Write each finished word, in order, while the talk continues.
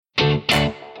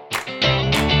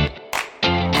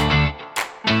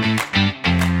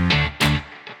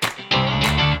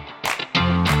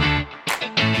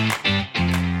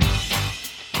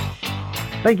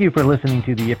Thank you for listening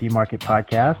to the If You Market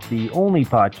podcast, the only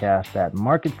podcast that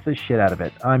markets the shit out of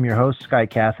it. I'm your host, Sky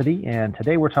Cassidy, and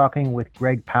today we're talking with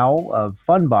Greg Powell of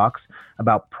Fundbox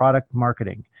about product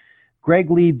marketing.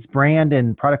 Greg leads brand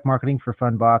and product marketing for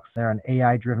Fundbox. They're an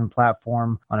AI-driven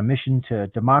platform on a mission to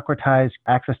democratize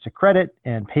access to credit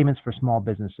and payments for small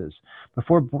businesses.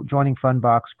 Before joining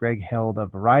Fundbox, Greg held a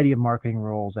variety of marketing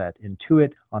roles at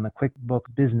Intuit on the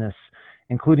QuickBooks business,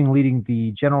 including leading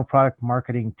the general product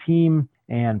marketing team.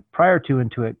 And prior to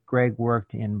Intuit, Greg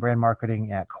worked in brand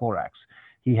marketing at Clorox.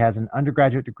 He has an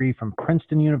undergraduate degree from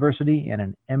Princeton University and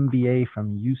an MBA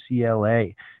from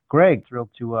UCLA. Greg, thrilled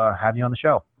to have you on the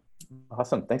show.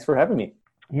 Awesome. Thanks for having me.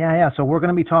 Yeah. So we're going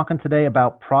to be talking today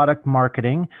about product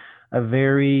marketing, a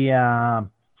very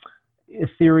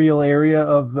ethereal area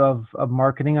of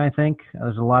marketing, I think.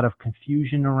 There's a lot of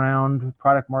confusion around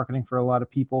product marketing for a lot of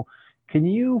people. Can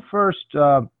you first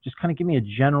just kind of give me a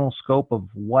general scope of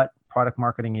what product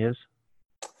marketing is?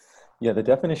 Yeah, the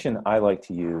definition I like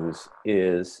to use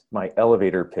is my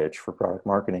elevator pitch for product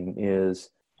marketing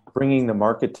is bringing the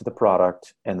market to the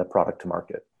product and the product to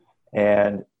market.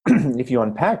 And if you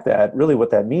unpack that, really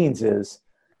what that means is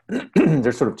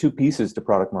there's sort of two pieces to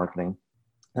product marketing.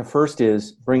 The first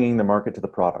is bringing the market to the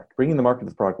product. Bringing the market to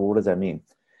the product, well, what does that mean?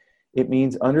 It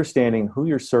means understanding who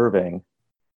you're serving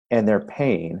and their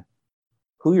pain,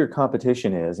 who your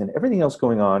competition is, and everything else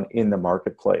going on in the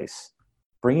marketplace,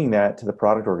 bringing that to the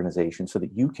product organization so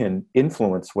that you can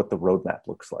influence what the roadmap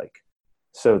looks like,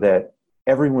 so that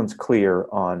everyone's clear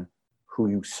on who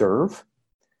you serve,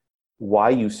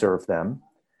 why you serve them,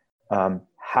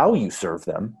 how you serve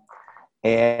them,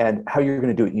 and how you're going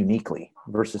to do it uniquely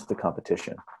versus the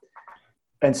competition.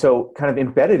 And so kind of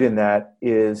embedded in that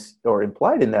is, or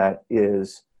implied in that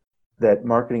is, that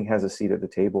marketing has a seat at the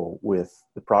table with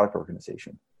the product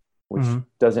organization, which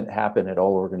doesn't happen at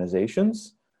all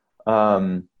organizations.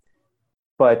 But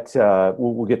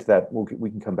we'll get to that.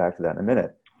 We can come back to that in a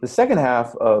minute. The second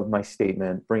half of my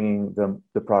statement, bringing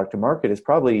the product to market, is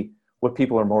probably what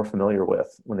people are more familiar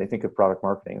with when they think of product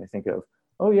marketing. They think of,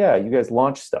 oh yeah, you guys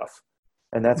launch stuff.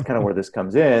 And that's kind of where this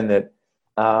comes in, that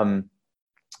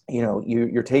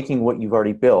you're taking what you've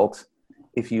already built.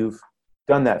 If you've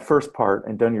done that first part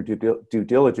and done your due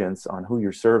diligence on who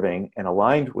you're serving and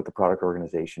aligned with the product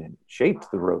organization and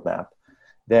shaped the roadmap,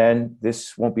 then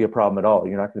this won't be a problem at all.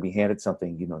 You're not going to be handed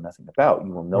something you know nothing about.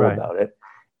 You will know about it,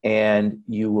 and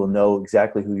you will know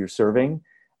exactly who you're serving.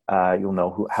 You'll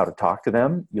know how to talk to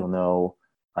them. You'll know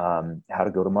how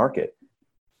to go to market.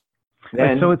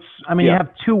 Then, so you have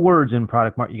two words in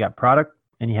product marketing. You got product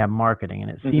and you have marketing,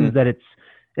 and it seems that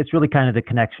it's really kind of the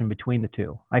connection between the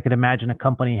two. I could imagine a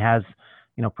company has,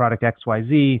 product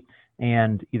XYZ,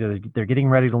 and either they're getting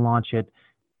ready to launch it,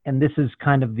 and this is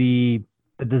kind of the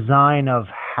design of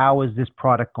how is this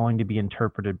product going to be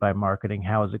interpreted by marketing?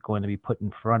 How is it going to be put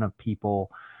in front of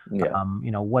people? Yeah.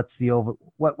 What's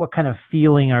what kind of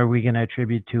feeling are we going to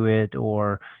attribute to it,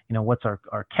 or what's our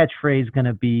catchphrase going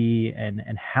to be, and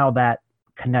how that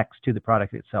connects to the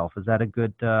product itself? Is that a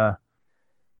good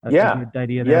a good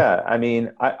idea there? Yeah. I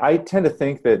mean, I tend to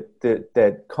think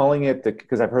that calling it,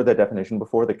 because I've heard that definition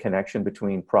before, the connection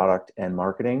between product and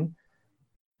marketing,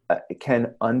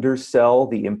 can undersell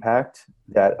the impact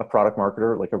that a product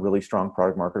marketer, like a really strong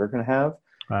product marketer, can have.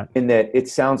 Right. In that it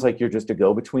sounds like you're just a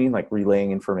go-between, like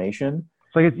relaying information.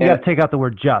 So you got to take out the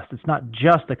word just. It's not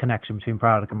just a connection between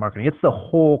product and marketing. It's the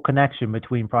whole connection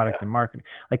between product and marketing.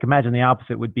 Like imagine the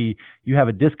opposite would be you have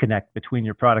a disconnect between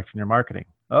your product and your marketing.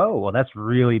 Oh, well, that's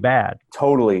really bad.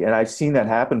 Totally. And I've seen that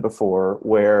happen before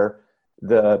where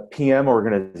the PM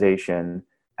organization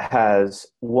has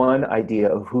one idea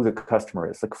of who the customer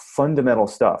is, like fundamental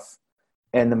stuff.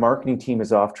 And the marketing team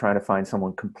is off trying to find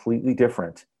someone completely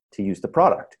different to use the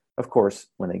product. Of course,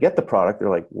 when they get the product, they're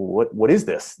like, well, what is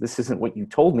this? This isn't what you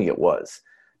told me it was.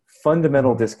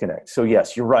 Fundamental disconnect. So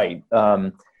yes, you're right.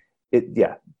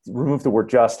 Remove the word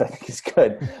just, I think is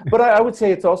good. But I would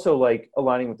say it's also like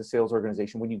aligning with the sales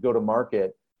organization. When you go to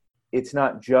market, it's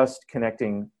not just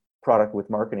connecting product with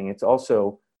marketing. It's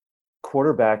also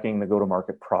quarterbacking the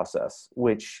go-to-market process,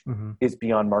 which is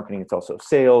beyond marketing. It's also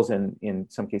sales and in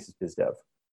some cases biz dev.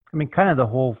 I mean, kind of the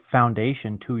whole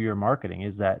foundation to your marketing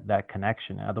is that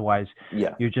connection. Otherwise,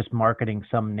 you're just marketing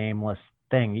some nameless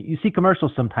thing. You see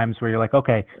commercials sometimes where you're like,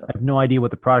 okay, I have no idea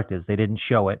what the product is. They didn't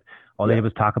show it. All they did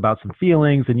was talk about some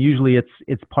feelings, and usually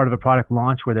it's part of a product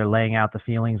launch where they're laying out the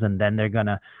feelings, and then they're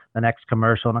gonna, the next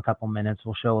commercial in a couple minutes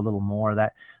will show a little more,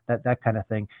 that kind of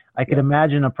thing. I could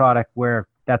imagine a product where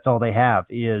that's all they have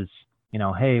is,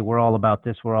 hey, we're all about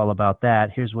this, we're all about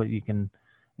that. Here's what you can,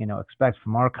 expect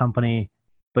from our company.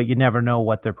 but you never know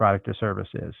what their product or service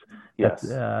is. Yes.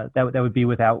 That would be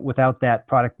without that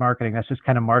product marketing. That's just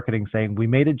kind of marketing saying we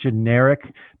made a generic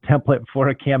template for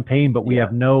a campaign, but we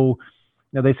have no.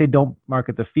 They say don't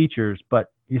market the features,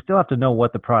 but you still have to know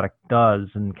what the product does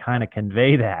and kind of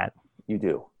convey that. You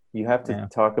do. You have to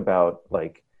talk about,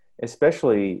 like,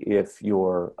 especially if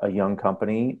you're a young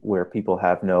company where people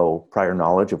have no prior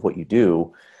knowledge of what you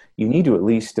do, you need to at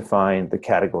least define the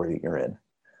category that you're in.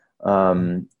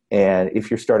 And if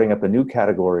you're starting up a new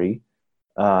category,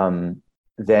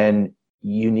 then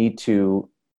you need to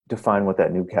define what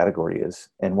that new category is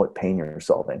and what pain you're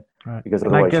solving. Right. Because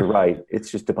otherwise, you're right,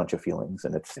 it's just a bunch of feelings,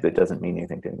 and it doesn't mean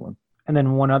anything to anyone. And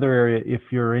then one other area, if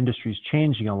your industry is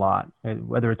changing a lot,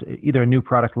 whether it's either a new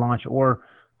product launch or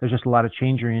there's just a lot of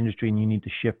change in your industry and you need to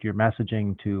shift your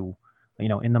messaging to,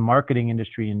 in the marketing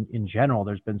industry in general,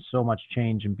 there's been so much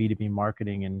change in B2B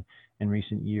marketing in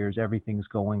recent years. Everything's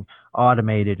going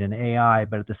automated and AI,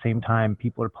 but at the same time,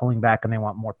 people are pulling back and they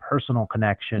want more personal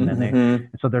connection. And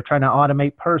so they're trying to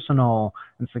automate personal.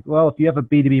 And it's like, well, if you have a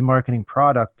B2B marketing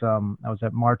product, I was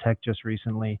at MarTech just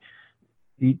recently,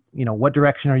 what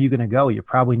direction are you going to go? You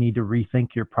probably need to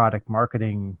rethink your product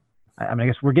marketing. I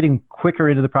guess we're getting quicker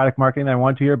into the product marketing than I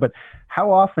want to here, but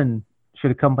how often should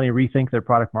a company rethink their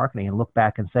product marketing and look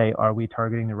back and say, are we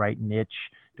targeting the right niche?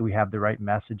 Do we have the right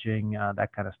messaging?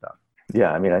 That kind of stuff.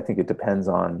 Yeah. I think it depends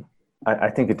on,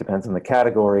 the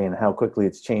category and how quickly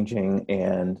it's changing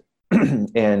and,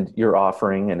 and your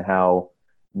offering and how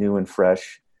new and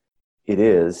fresh it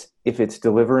is. If it's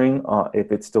delivering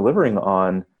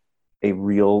on a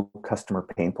real customer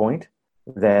pain point,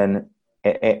 then,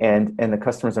 and the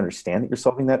customers understand that you're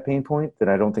solving that pain point, then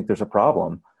I don't think there's a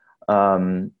problem.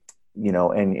 And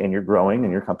you're growing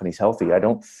and your company's healthy. I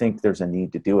don't think there's a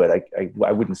need to do it.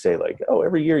 I wouldn't say like, oh,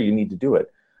 every year you need to do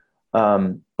it.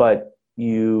 But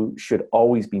you should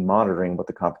always be monitoring what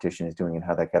the competition is doing and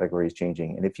how that category is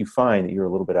changing. And if you find that you're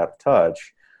a little bit out of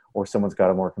touch or someone's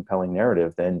got a more compelling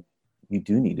narrative, then you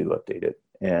do need to update it.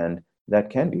 And that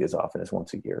can be as often as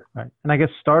once a year. Right. And I guess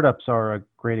startups are a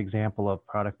great example of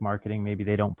product marketing. Maybe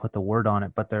they don't put the word on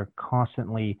it, but they're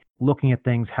constantly looking at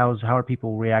things. How are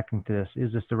people reacting to this?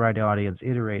 Is this the right audience?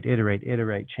 Iterate,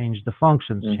 change the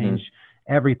functions, change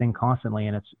everything constantly.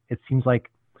 And it seems like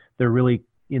they're really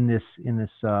in this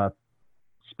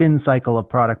spin cycle of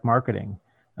product marketing,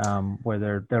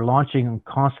 where they're launching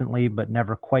constantly, but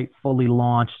never quite fully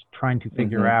launched, trying to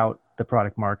figure out the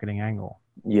product marketing angle.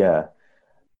 Yeah.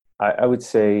 I would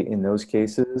say in those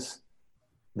cases,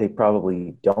 they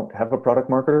probably don't have a product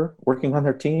marketer working on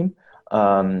their team,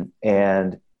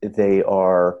 and they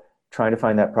are trying to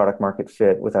find that product market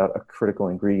fit without a critical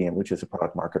ingredient, which is a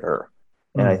product marketer.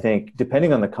 And I think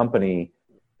depending on the company,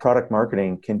 product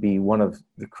marketing can be one of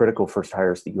the critical first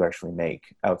hires that you actually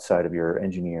make outside of your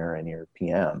engineer and your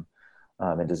PM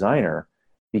and designer,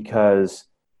 because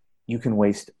you can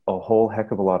waste a whole heck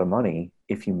of a lot of money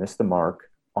if you miss the mark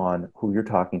on who you're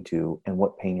talking to and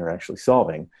what pain you're actually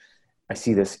solving. I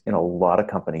see this in a lot of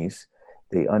companies.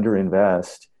 They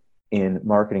underinvest in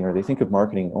marketing, or they think of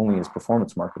marketing only as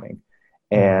performance marketing.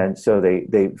 And so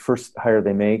they first hire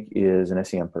they make is an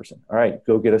SEM person. All right,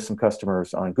 go get us some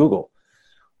customers on Google.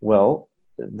 Well,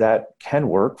 that can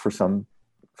work for some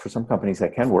companies.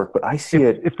 That can work, but I see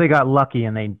it if they got lucky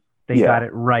and they got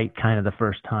it right kind of the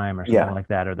first time or something like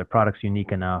that, or the product's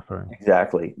unique enough. Or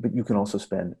Exactly. But you can also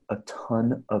spend a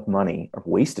ton of money or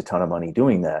waste a ton of money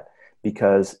doing that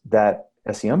because that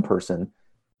SEM person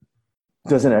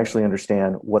doesn't actually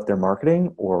understand what they're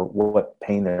marketing or what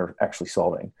pain they're actually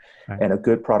solving. Right. And a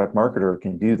good product marketer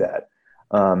can do that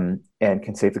and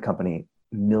can save the company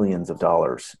millions of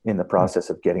dollars in the process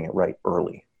of getting it right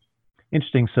early.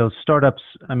 Interesting. So startups,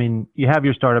 you have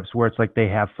your startups where it's like they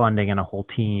have funding and a whole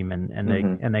team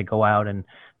and they go out, and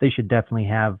they should definitely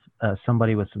have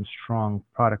somebody with some strong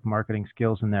product marketing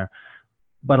skills in there.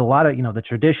 But a lot of, the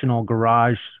traditional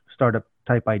garage startup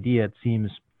type idea, it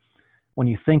seems, when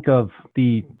you think of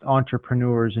the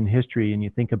entrepreneurs in history and you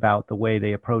think about the way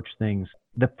they approach things,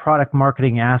 the product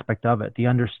marketing aspect of it, the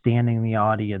understanding the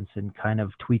audience and kind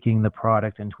of tweaking the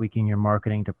product and tweaking your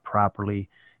marketing to properly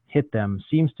hit them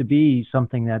seems to be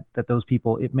something that those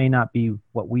people, it may not be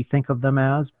what we think of them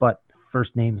as, but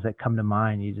first names that come to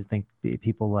mind, you just think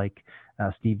people like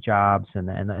Steve Jobs and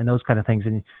those kind of things.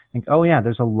 And you think, oh yeah,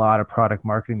 there's a lot of product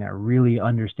marketing that really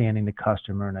understanding the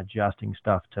customer and adjusting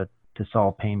stuff to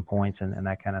solve pain points and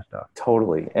that kind of stuff.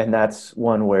 Totally. And that's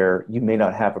one where you may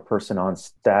not have a person on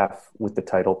staff with the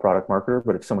title product marketer,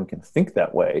 but if someone can think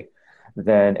that way,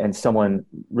 then, and someone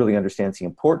really understands the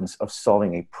importance of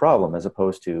solving a problem as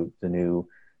opposed to the new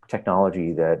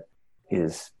technology that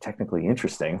is technically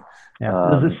interesting. Yeah.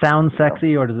 Does it sound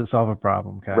sexy or does it solve a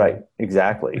problem? Okay. Right.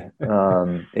 Exactly.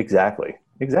 Exactly.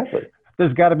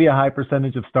 There's got to be a high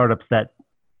percentage of startups that,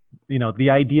 the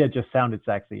idea just sounded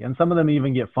sexy. And some of them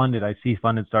even get funded. I see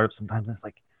funded startups sometimes. And it's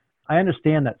like, I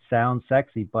understand that sounds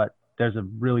sexy, but there's a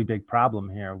really big problem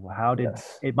here.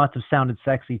 It must have sounded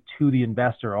sexy to the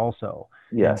investor also.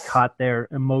 Yes. And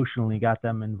emotionally got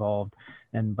them involved.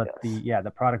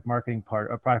 The product marketing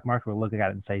part, a product marketer will look at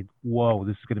it and say, whoa,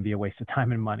 this is going to be a waste of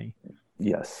time and money.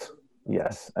 Yes.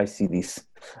 I see these.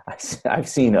 I've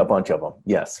seen a bunch of them.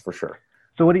 Yes, for sure.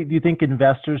 So do you think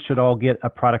investors should all get a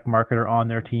product marketer on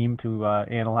their team to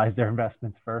analyze their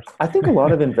investments first? I think a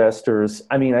lot of investors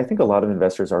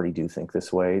already do think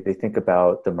this way. They think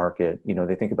about the market,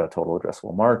 they think about total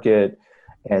addressable market,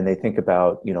 and they think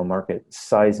about, market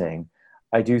sizing.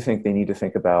 I do think they need to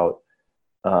think about,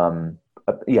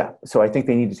 so I think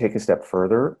they need to take a step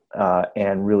further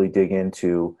and really dig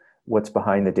into what's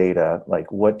behind the data, like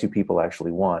what do people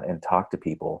actually want, and talk to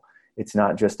people. It's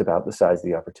not just about the size of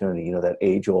the opportunity, that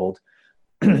age-old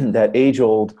that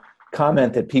age-old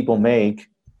comment that people make,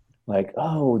 like,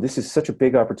 oh, this is such a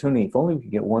big opportunity. If only we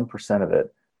could get 1% of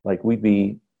it, like we'd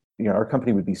be, our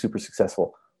company would be super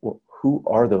successful. Well, who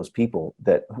are those people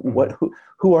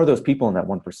who are those people in that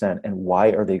 1%, and why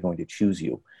are they going to choose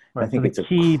you? Right. I think it's a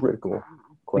critical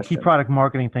question. The key product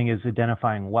marketing thing is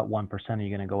identifying what 1% are you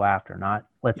going to go after, not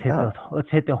let's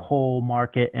hit the whole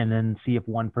market and then see if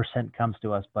 1% comes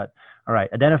to us. But all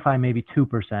right, identify maybe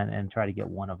 2% and try to get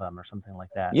one of them or something like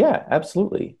that. Yeah,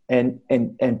 absolutely. And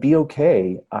be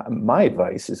okay. My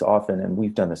advice is often, and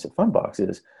we've done this at Fundbox,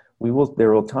 is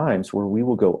there are times where we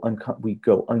will go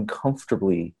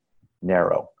uncomfortably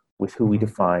narrow with who we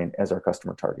define as our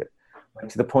customer target,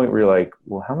 to the point where you're like,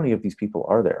 well, how many of these people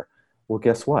are there? Well,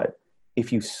 guess what?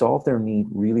 If you solve their need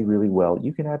really, really well,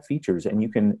 you can add features and you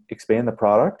can expand the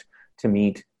product to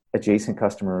meet adjacent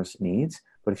customers' needs.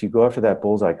 But if you go after that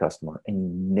bullseye customer and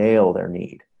you nail their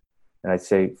need, and I'd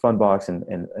say Fundbox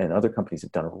and other companies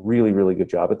have done a really, really good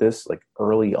job at this, like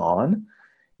early on,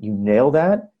 you nail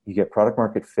that, you get product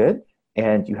market fit,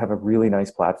 and you have a really nice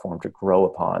platform to grow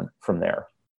upon from there.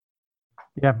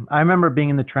 Yeah, I remember being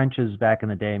in the trenches back in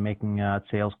the day, making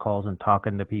sales calls and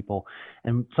talking to people.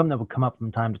 And something that would come up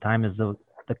from time to time is the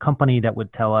company that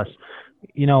would tell us,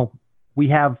 we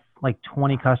have like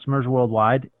 20 customers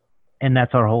worldwide, and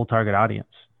that's our whole target audience.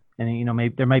 And,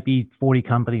 maybe there might be 40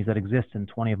 companies that exist and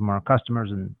 20 of them are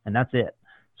customers, and that's it.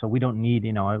 So we don't need,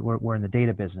 we're in the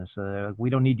data business. We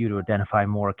don't need you to identify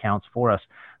more accounts for us.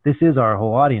 This is our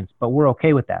whole audience, but we're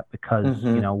okay with that because,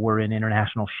 we're in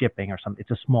international shipping or something. It's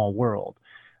a small world.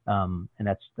 And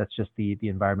that's just the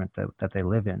environment that they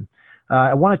live in.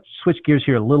 I want to switch gears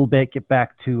here a little bit, get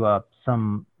back to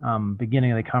some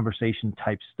beginning of the conversation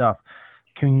type stuff.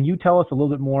 Can you tell us a little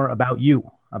bit more about you,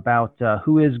 about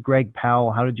who is Greg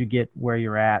Powell? How did you get where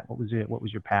you're at? What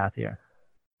was your path here?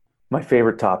 My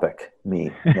favorite topic,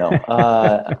 me. No,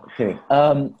 I'm kidding.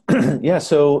 Yeah,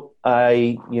 so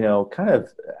I, kind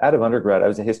of out of undergrad, I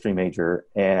was a history major,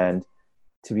 and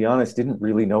to be honest, didn't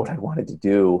really know what I wanted to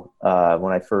do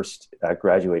when I first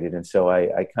graduated. And so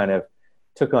I kind of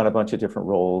took on a bunch of different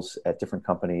roles at different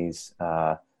companies.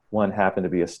 One happened to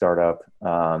be a startup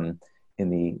in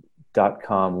the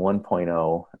 .com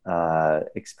 1.0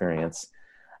 experience.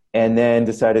 And then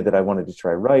decided that I wanted to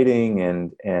try writing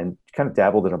and kind of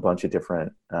dabbled in a bunch of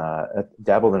different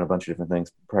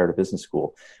things prior to business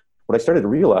school. What I started to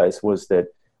realize was that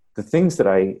the things that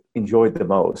I enjoyed the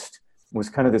most was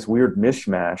kind of this weird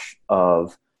mishmash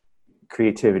of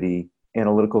creativity,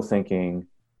 analytical thinking,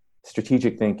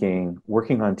 strategic thinking,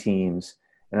 working on teams.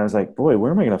 And I was like, boy,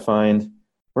 where am I going to find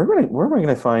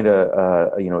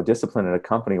a discipline at a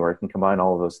company where I can combine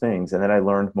all of those things? And then I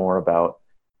learned more about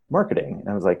marketing. And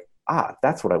I was like,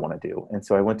 that's what I want to do. And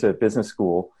so I went to business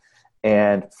school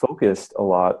and focused a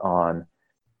lot on,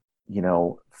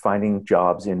 finding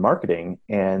jobs in marketing.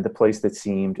 And the place that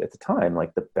seemed at the time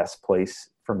like the best place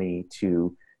for me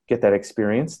to get that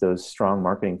experience, those strong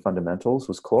marketing fundamentals,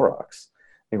 was Clorox.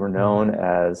 They were known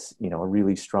as, a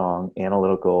really strong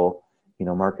analytical,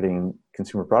 marketing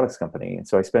consumer products company. And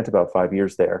so I spent about 5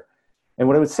 years there. And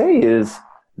what I would say is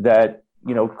that,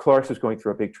 Clorox was going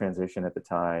through a big transition at the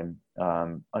time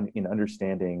in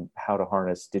understanding how to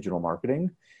harness digital marketing.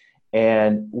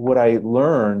 And what I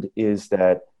learned is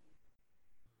that,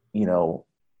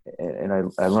 and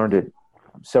I learned it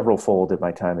several fold at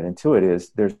my time at Intuit,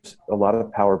 is there's a lot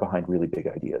of power behind really big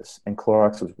ideas. And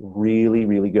Clorox was really,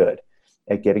 really good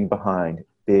at getting behind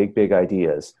big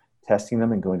ideas, testing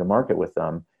them and going to market with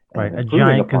them. Right, a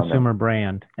giant consumer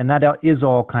brand. And that is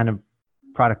all kind of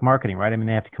product marketing, right? I mean,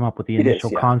 they have to come up with the It is,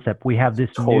 initial yeah. concept. We have this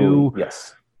Totally, new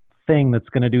yes. thing that's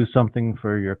going to do something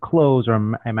for your clothes, or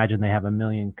I imagine they have a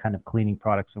million kind of cleaning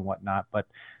products and whatnot, but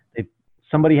if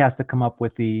somebody has to come up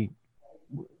with the,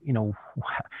 you know,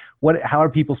 how are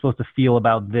people supposed to feel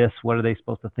about this? What are they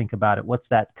supposed to think about it? What's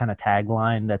that kind of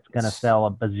tagline that's going to sell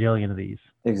a bazillion of these?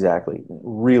 Exactly.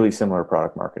 Really similar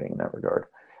product marketing in that regard.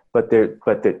 But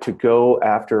to go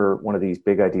after one of these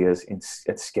big ideas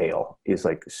at scale is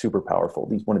like super powerful.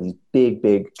 One of these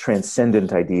big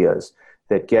transcendent ideas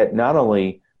that get not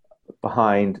only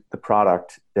behind the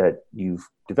product that you've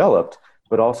developed,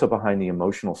 but also behind the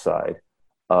emotional side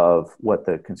of what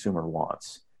the consumer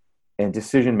wants. And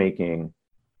decision making,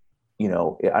 I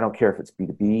don't care if it's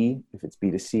B2B, if it's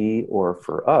B2C, or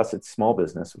for us, it's small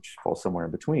business, which falls somewhere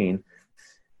in between.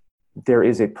 There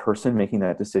is a person making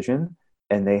that decision,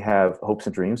 and they have hopes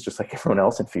and dreams just like everyone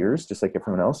else, and fears just like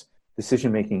everyone else.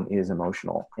 Decision making is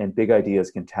emotional, and big ideas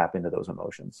can tap into those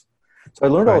emotions. So I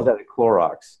learned all of that at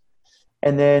Clorox,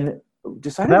 and then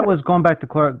decided that was going back to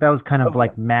Clorox. That was kind of okay.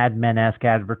 like Mad Men-esque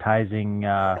advertising,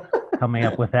 coming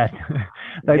up with that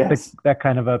Yes. that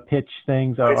kind of a pitch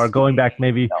things, or going back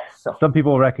maybe. No. Some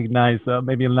people recognize,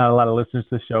 maybe not a lot of listeners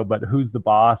to the show, but Who's the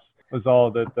Boss was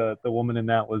all that the woman in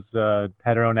that was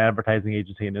had her own advertising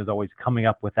agency and is always coming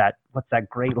up with that. What's that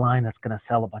great line that's going to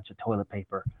sell a bunch of toilet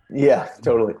paper? Yeah,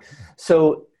 totally.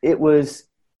 So it was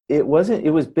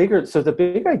bigger. So the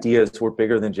big ideas were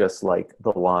bigger than just like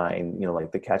the line,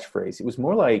 like the catchphrase. It was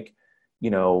more like,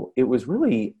 it was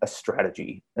really a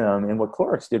strategy. And what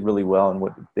Clorox did really well and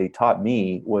what they taught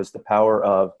me was the power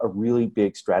of a really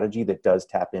big strategy that does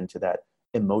tap into that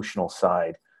emotional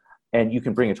side. And you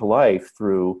can bring it to life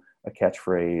through a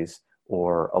catchphrase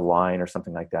or a line or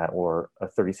something like that, or a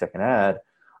 30-second ad,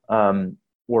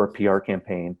 or a PR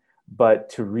campaign. But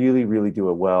to really, really do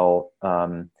it well,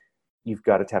 you've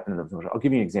got to tap into those. I'll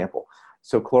give you an example.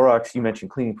 So Clorox, you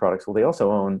mentioned cleaning products. Well, they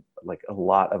also own like a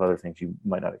lot of other things you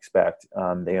might not expect.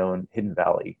 They own Hidden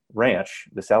Valley Ranch,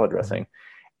 the salad dressing.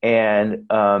 And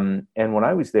when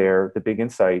I was there, the big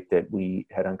insight that we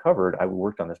had uncovered, I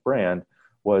worked on this brand,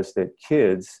 was that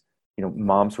kids,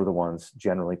 moms were the ones,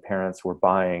 generally parents were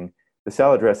buying the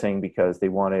salad dressing because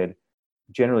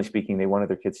generally speaking, they wanted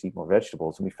their kids to eat more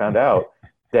vegetables. And we found out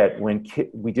that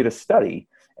we did a study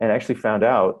and actually found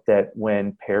out that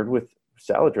when paired with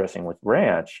salad dressing with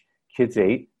ranch, kids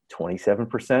ate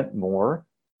 27% more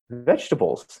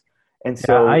vegetables. And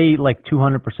so I eat like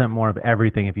 200% more of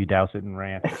everything if you douse it in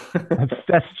ranch.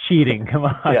 That's cheating. Come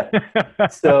on. Yeah.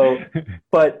 So,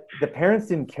 but the parents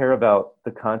didn't care about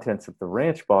the contents of the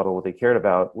ranch bottle. What they cared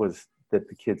about was that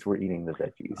the kids were eating the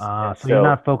veggies. So you're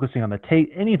not focusing on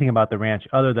anything about the ranch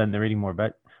other than they're eating more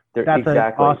veg. That's an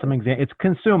awesome example. It's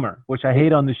consumer, which I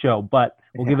hate on the show, but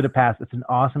we'll give it a pass. It's an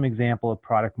awesome example of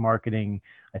product marketing.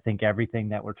 I think everything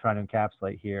that we're trying to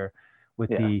encapsulate here with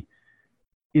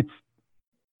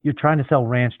you're trying to sell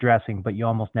ranch dressing, but you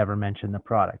almost never mention the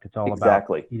product. It's all about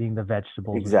eating the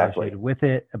vegetables associated with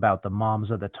it, about the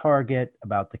moms of the target,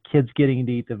 about the kids getting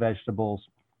to eat the vegetables.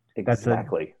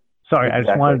 Exactly. Sorry, I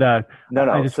just wanted to.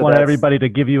 I just wanted everybody to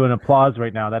give you an applause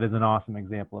right now. That is an awesome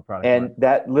example of product. And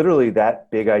that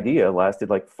big idea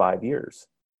lasted like 5 years.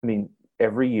 I mean,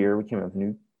 every year we came up with a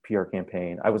new PR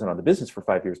campaign. I wasn't on the business for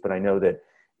 5 years, but I know that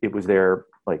it was there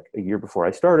like a year before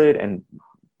I started, and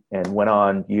went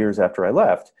on years after I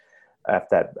left.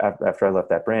 After I left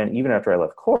that brand, even after I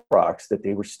left Clorox, that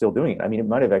they were still doing it. I mean, it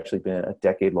might have actually been a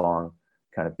decade-long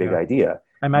kind of big idea.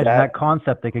 I imagine that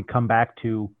concept they could come back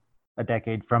to a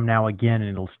decade from now again,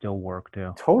 and it'll still work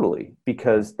too. Totally,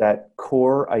 because that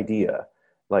core idea,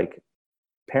 like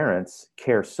parents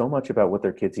care so much about what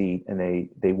their kids eat, and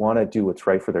they want to do what's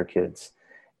right for their kids.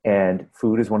 And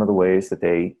food is one of the ways that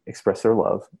they express their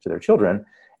love to their children.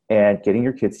 And getting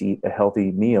your kids to eat a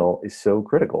healthy meal is so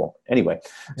critical. Anyway,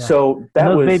 so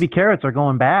those baby carrots are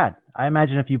going bad. I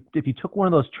imagine if you took one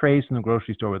of those trays from the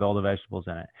grocery store with all the vegetables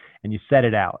in it and you set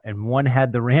it out, and one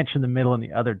had the ranch in the middle and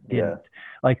the other didn't,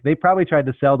 like they probably tried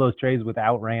to sell those trays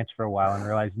without ranch for a while and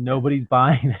realized nobody's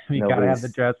buying them. You got to have the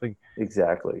dressing.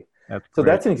 Exactly.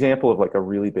 That's an example of like a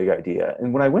really big idea.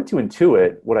 And when I went to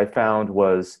Intuit, what I found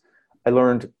was I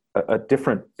learned a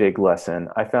different big lesson.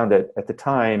 I found that at the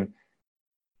time,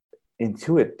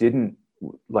 Intuit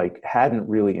hadn't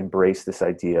really embraced this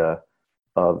idea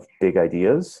of big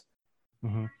ideas,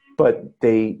 but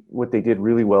what they did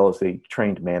really well is they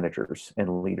trained managers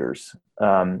and leaders.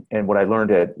 And what I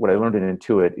learned in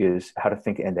Intuit is how to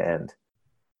think end to end.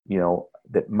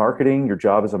 That marketing, your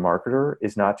job as a marketer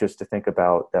is not just to think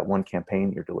about that one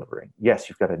campaign you're delivering. Yes,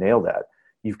 you've got to nail that.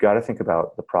 You've got to think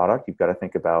about the product. You've got to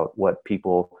think about what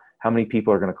people how many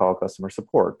people are going to call customer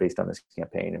support based on this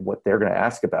campaign and what they're going to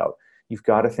ask about. You've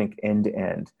got to think end to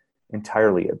end,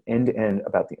 entirely end to end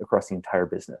about across the entire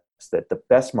business, that the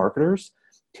best marketers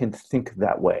can think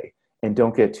that way and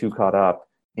don't get too caught up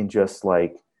in just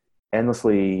like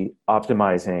endlessly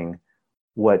optimizing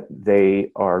what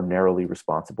they are narrowly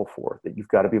responsible for, that you've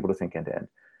got to be able to think end to end.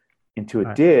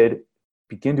 Intuit did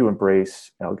begin to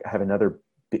embrace, I'll have another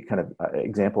big kind of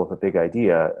example of a big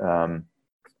idea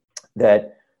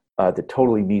that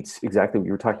totally meets exactly what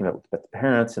you were talking about with the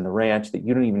parents and the ranch, that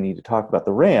you don't even need to talk about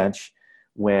the ranch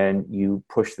when you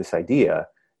push this idea.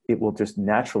 It will just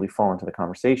naturally fall into the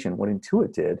conversation. What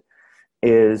Intuit did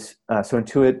is, so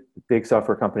Intuit, big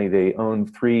software company, they own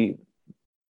three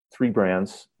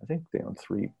brands. I think they own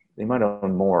three. They might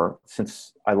own more.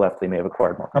 Since I left, they may have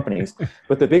acquired more companies.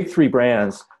 But the big three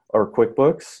brands are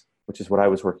QuickBooks, which is what I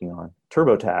was working on,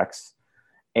 TurboTax,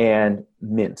 and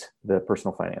Mint, the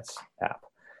personal finance app.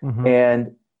 Mm-hmm.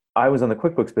 And I was on the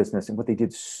QuickBooks business, and what they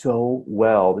did so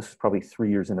well, this was probably 3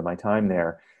 years into my time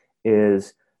there,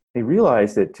 is they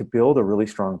realized that to build a really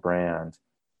strong brand,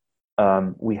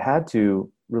 we had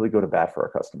to really go to bat for our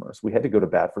customers. We had to go to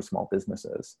bat for small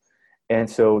businesses. And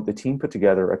so the team put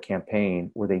together a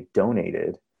campaign where they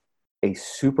donated a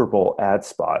Super Bowl ad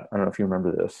spot. I don't know if you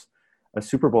remember this, a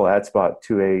Super Bowl ad spot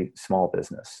to a small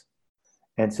business.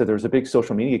 And so there was a big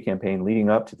social media campaign leading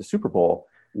up to the Super Bowl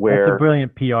where that's a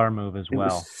brilliant PR move as well.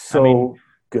 It was so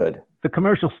good. The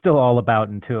commercial's still all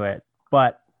about Intuit,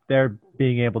 but they're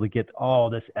being able to get all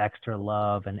this extra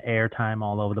love and airtime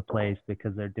all over the place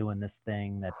because they're doing this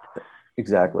thing that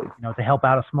exactly, to help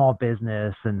out a small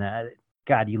business. And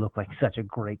God, you look like such a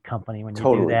great company when you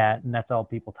do that. And that's all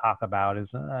people talk about is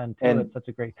Intuit's such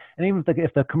a great. And even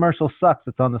if the commercial sucks,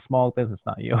 it's on the small business,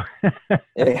 not you.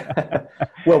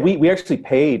 Well, we actually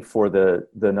paid for the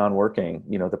non-working,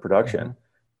 the production. Mm-hmm.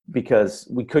 Because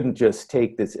we couldn't just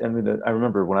take this. I mean, I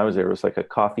remember when I was there, it was like a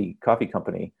coffee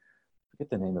company. I forget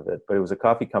the name of it, but it was a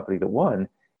coffee company that won.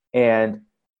 And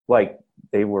like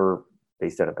they were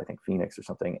based out of, I think, Phoenix or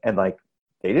something. And like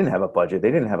they didn't have a budget.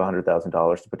 They didn't have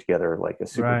 $100,000 to put together like a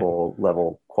Super Bowl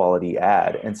level quality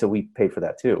ad. And so we paid for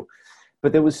that too.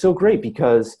 But that was so great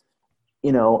because,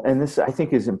 and this I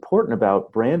think is important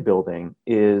about brand building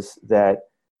is that,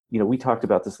 we talked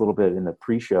about this a little bit in the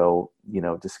pre-show,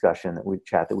 discussion that we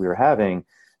were having,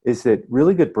 is that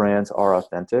really good brands are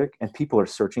authentic and people are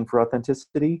searching for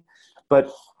authenticity.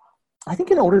 But I think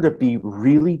in order to be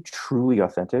really, truly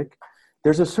authentic,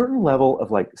 there's a certain level of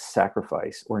like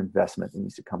sacrifice or investment that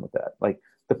needs to come with that. Like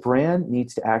the brand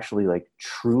needs to actually like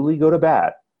truly go to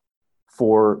bat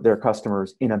for their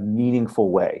customers in a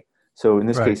meaningful way. So in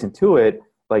this case, Intuit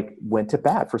like went to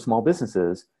bat for small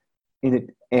businesses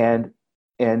and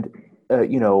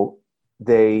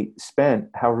they spent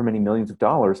however many millions of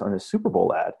dollars on a Super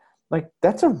Bowl ad. Like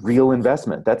that's a real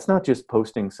investment. That's not just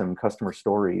posting some customer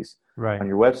stories on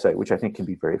your website, which I think can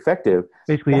be very effective.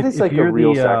 Basically, that is like a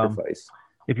real sacrifice.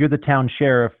 If you're the town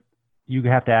sheriff, you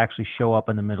have to actually show up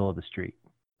in the middle of the street.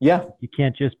 Yeah. You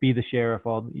can't just be the sheriff.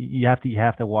 You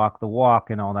have to walk the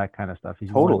walk and all that kind of stuff.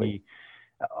 You want to be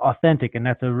authentic, and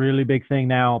that's a really big thing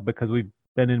now because we've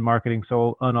been in marketing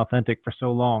so unauthentic for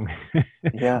so long.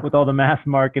 With all the mass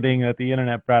marketing that the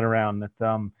internet brought around, that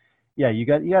you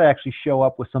got to actually show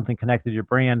up with something connected to your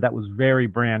brand. That was very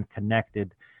brand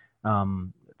connected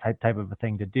type of a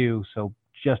thing to do. So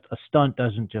just a stunt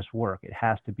doesn't just work. It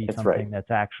has to be something that's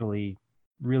actually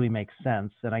really makes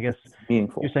sense. And I guess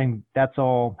meaningful. You're saying that's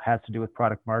all has to do with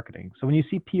product marketing. So when you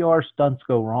see PR stunts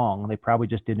go wrong, they probably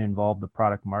just didn't involve the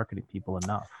product marketing people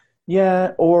enough.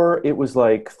 Yeah, or it was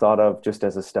like thought of just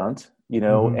as a stunt,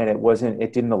 and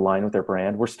it didn't align with their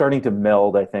brand. We're starting to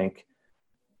meld, I think,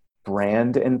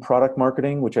 brand and product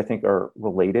marketing, which I think are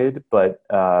related, but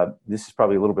this is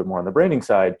probably a little bit more on the branding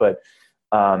side. But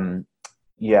I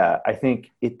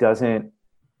think it doesn't,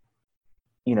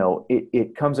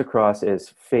 it comes across as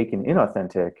fake and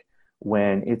inauthentic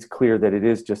when it's clear that it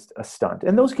is just a stunt.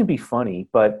 And those can be funny,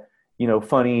 but,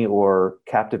 funny or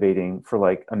captivating for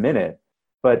like a minute.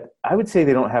 But I would say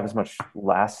they don't have as much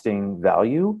lasting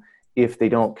value if they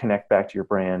don't connect back to your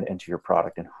brand and to your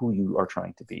product and who you are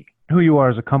trying to be. Who you are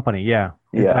as a company,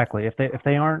 exactly. If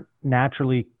they aren't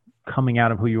naturally coming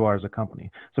out of who you are as a company.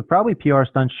 So probably PR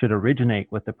stunts should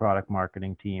originate with the product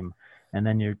marketing team, and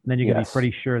then you're going to be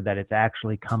pretty sure that it's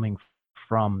actually coming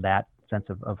from that sense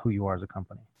of who you are as a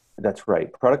company. That's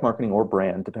right. Product marketing or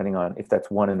brand, depending on if that's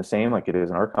one and the same, like it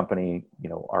is in our company,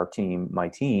 our team, my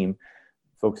team,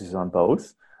 focuses on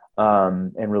both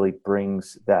and really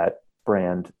brings that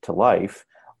brand to life.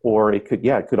 Or it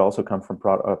could also come from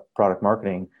product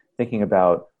marketing, thinking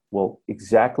about, well,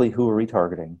 exactly who are we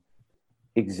targeting?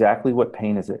 exactly what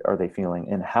pain are they feeling,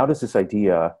 and how does this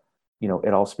idea,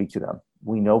 it all speak to them.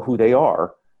 We know who they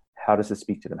are. How does this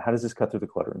speak to them? How does this cut through the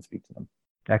clutter and speak to them?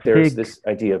 That's There's big. this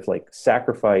idea of like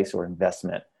sacrifice or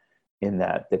investment in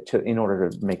in order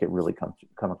to make it really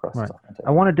come across Right. as authentic. I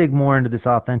want to dig more into this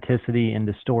authenticity,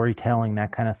 into storytelling,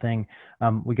 that kind of thing.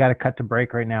 We got to cut to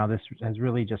break right now. This has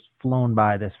really just flown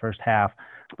by this first half,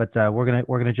 but we're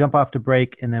gonna jump off to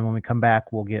break, and then when we come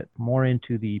back, we'll get more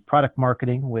into the product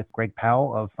marketing with Greg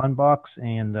Powell of Funbox,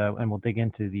 and we'll dig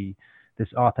into this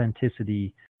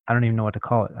authenticity. I don't even know what to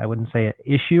call it. I wouldn't say an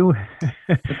issue,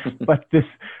 but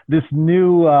this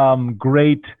new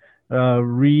great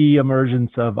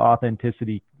re-emergence of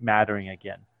authenticity mattering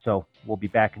again. So we'll be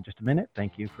back in just a minute.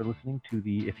 Thank you for listening to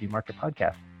the If You Market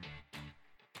podcast.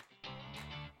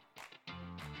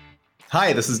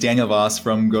 Hi, this is Daniel Voss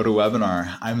from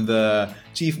GoToWebinar. I'm the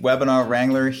Chief Webinar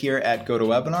Wrangler here at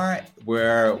GoToWebinar,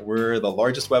 where we're the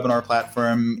largest webinar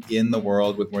platform in the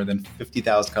world with more than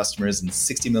 50,000 customers and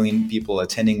 60 million people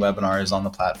attending webinars on the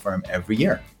platform every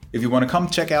year. If you want to come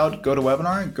check out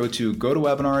GoToWebinar, go to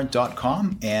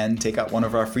gotowebinar.com and take out one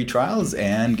of our free trials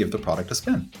and give the product a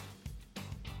spin.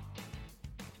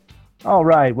 All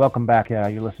right, welcome back.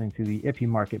 You're listening to the If You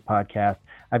Market podcast.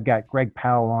 I've got Greg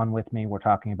Powell on with me. We're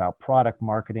talking about product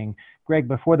marketing. Greg,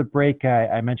 before the break,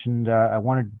 I mentioned I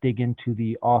wanted to dig into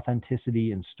the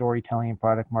authenticity and storytelling in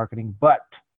product marketing, but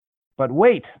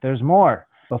wait, there's more.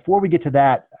 Before we get to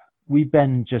that, we've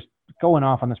been just going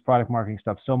off on this product marketing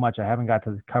stuff so much, I haven't got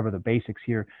to cover the basics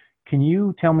here. Can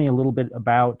you tell me a little bit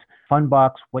about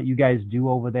Funbox, what you guys do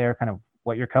over there, kind of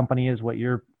what your company is, what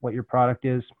your product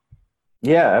is?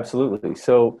 Yeah, absolutely.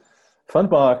 So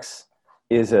Funbox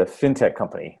is a fintech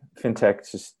company.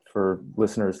 Fintech, just for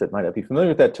listeners that might not be familiar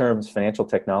with that term, is financial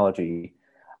technology.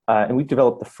 And we've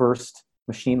developed the first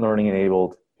machine learning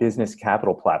enabled business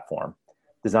capital platform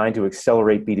designed to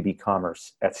accelerate B2B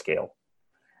commerce at scale.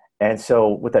 And so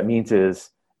what that means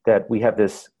is that we have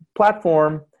this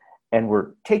platform and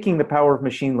we're taking the power of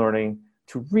machine learning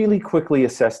to really quickly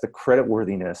assess the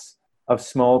creditworthiness of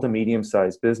small to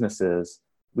medium-sized businesses.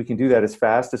 We can do that as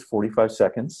fast as 45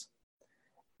 seconds.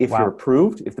 If Wow. you're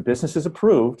approved, if the business is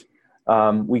approved,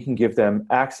 we can give them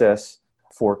access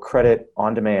for credit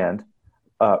on demand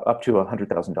up to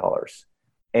 $100,000.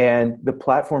 And the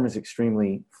platform is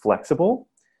extremely flexible.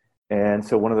 And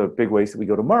so one of the big ways that we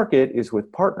go to market is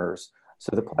with partners.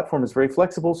 So the platform is very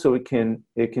flexible, so it can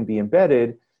be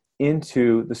embedded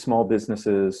into the small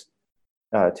businesses'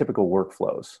 typical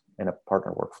workflows and a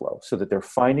partner workflow, so that they're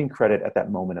finding credit at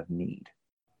that moment of need.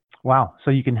 Wow. So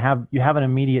you have an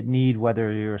immediate need,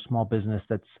 whether you're a small business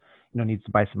that's needs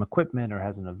to buy some equipment or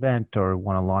has an event or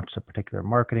want to launch a particular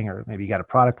marketing, or maybe you got a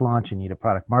product launch, you need a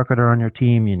product marketer on your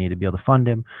team, you need to be able to fund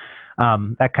him,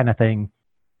 that kind of thing.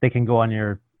 They can go on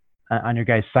your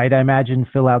guys' site, I imagine,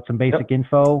 fill out some basic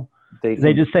info.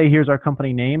 They just say, here's our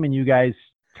company name, and you guys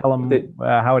tell them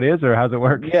how it is, or how's it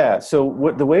work? Yeah.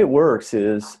 So the way it works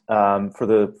is for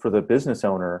the business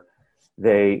owner,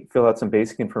 they fill out some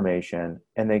basic information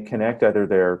and they connect either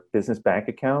their business bank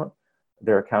account,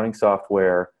 their accounting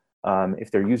software.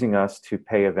 If they're using us to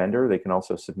pay a vendor, they can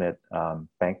also submit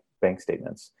bank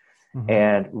statements. Mm-hmm.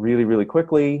 And really, really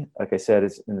quickly, like I said,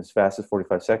 it's in as fast as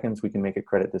 45 seconds, we can make a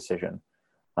credit decision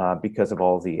because of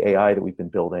all the AI that we've been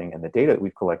building and the data that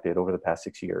we've collected over the past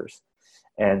 6 years.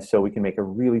 And so we can make a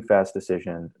really fast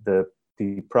decision. The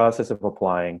process of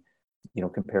applying,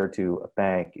 compared to a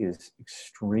bank, is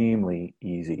extremely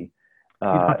easy. You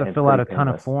don't have to fill out a ton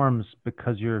of forms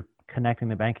because you're connecting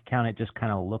the bank account. It just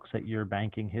kind of looks at your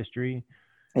banking history.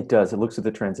 It does. It looks at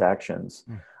the transactions.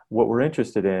 What we're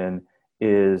interested in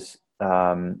is,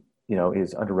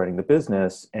 is underwriting the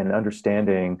business and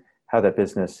understanding how that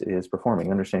business is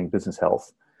performing, understanding business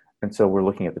health. And so we're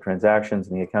looking at the transactions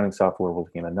and the accounting software. We're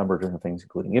looking at a number of different things,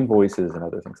 including invoices and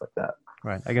other things like that.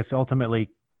 Right. I guess ultimately,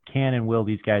 can and will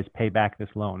these guys pay back this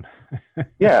loan?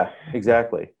 Yeah,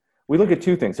 exactly. We look at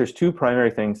two things. There's two primary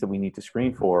things that we need to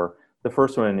screen for. The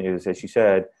first one is, as you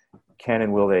said, can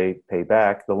and will they pay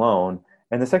back the loan?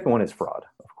 And the second one is fraud.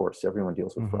 Of course, everyone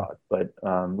deals with fraud. But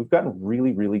we've gotten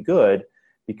really, really good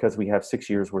because we have 6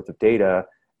 years worth of data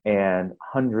and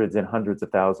hundreds and hundreds of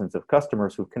thousands of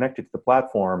customers who've connected to the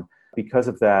platform. Because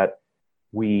of that,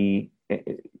 we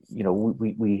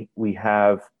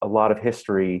have a lot of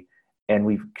history, and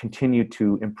we've continued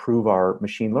to improve our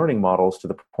machine learning models to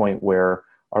the point where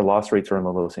our loss rates are in the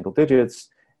low single digits,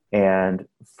 and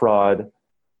fraud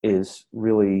is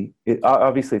really,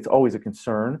 obviously it's always a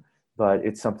concern, but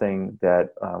it's something that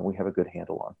we have a good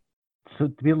handle on. So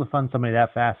to be able to fund somebody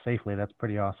that fast safely, that's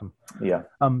pretty awesome. Yeah.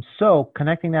 So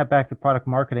connecting that back to product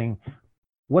marketing,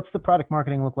 what's the product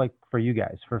marketing look like for you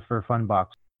guys for Funbox?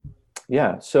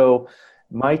 Yeah. So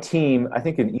my team, I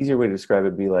think an easier way to describe it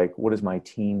would be like, what does my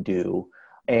team do?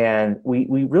 And we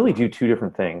really do two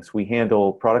different things. We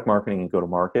handle product marketing and go to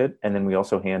market, and then we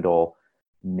also handle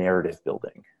narrative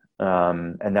building.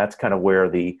 And that's kind of where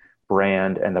the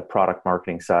brand and the product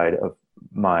marketing side of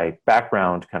my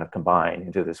background kind of combine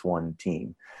into this one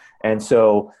team. And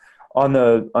so on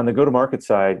the go-to-market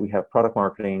side, we have product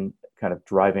marketing kind of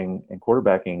driving and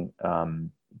quarterbacking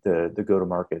the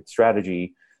go-to-market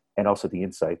strategy, and also the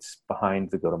insights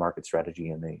behind the go-to-market strategy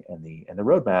and the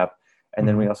roadmap. And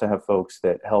then we also have folks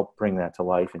that help bring that to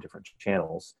life in different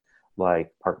channels, like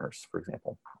partners, for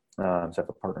example. So I have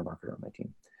a partner marketer on my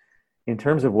team. In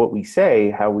terms of what we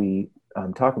say, how we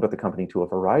talk about the company to a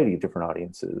variety of different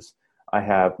audiences, I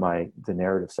have the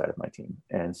narrative side of my team.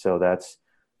 And so that's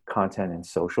content and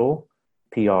social,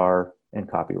 PR, and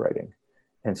copywriting.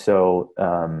 And so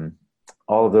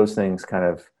all of those things kind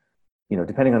of,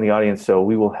 depending on the audience, so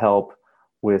we will help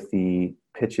with the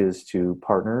pitches to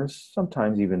partners,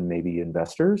 sometimes even maybe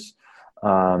investors,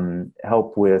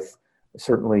 help with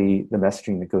certainly the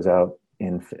messaging that goes out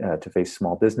to face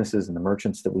small businesses and the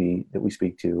merchants that we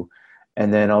speak to.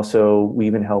 And then also we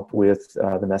even help with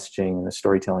the messaging and the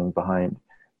storytelling behind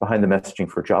the messaging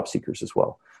for job seekers as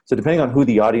well. So depending on who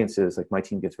the audience is, like my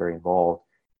team gets very involved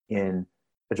in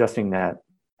adjusting that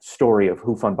story of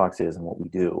who Funbox is and what we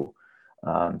do.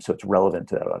 So it's relevant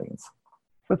to that audience.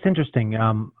 So it's interesting.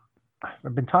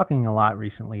 I've been talking a lot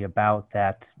recently about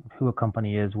that, who a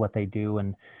company is, what they do,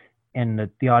 and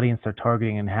the audience they're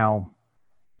targeting, and how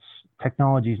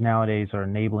technologies nowadays are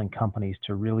enabling companies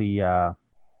to really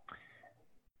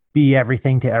be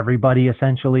everything to everybody,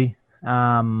 essentially,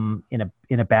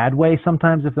 in a bad way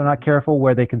sometimes if they're not careful,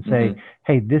 where they can say,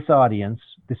 hey, this audience,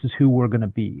 this is who we're going to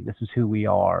be, this is who we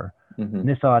are. And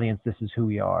this audience, this is who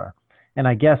we are. And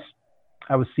I guess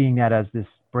I was seeing that as this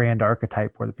brand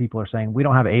archetype, where the people are saying, we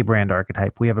don't have a brand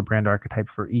archetype, we have a brand archetype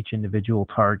for each individual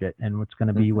target, and it's going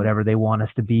to be whatever they want us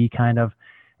to be, kind of.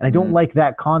 And I don't like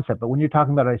that concept, but when you're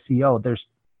talking about SEO, there's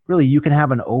really, you can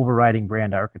have an overriding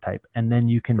brand archetype, and then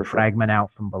you can fragment out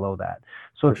from below that.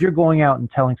 So if you're going out and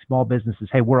telling small businesses,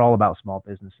 hey, we're all about small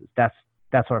businesses, that's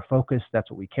our focus, that's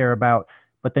what we care about,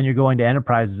 but then you're going to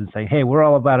enterprises and saying, hey, we're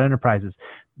all about enterprises,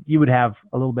 you would have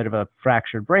a little bit of a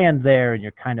fractured brand there, and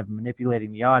you're kind of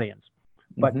manipulating the audience.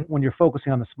 But when you're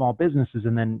focusing on the small businesses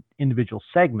and then individual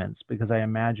segments, because I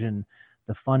imagine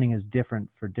the funding is different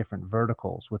for different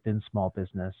verticals within small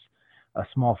business. A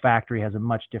small factory has a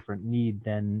much different need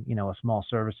than, a small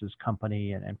services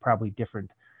company, and probably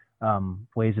different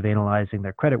ways of analyzing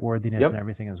their creditworthiness and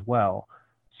everything as well.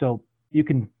 So you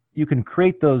can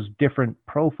create those different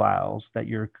profiles that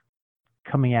you're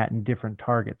coming at in different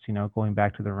targets. Going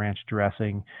back to the ranch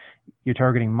dressing, you're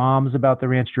targeting moms about the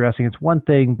ranch dressing. It's one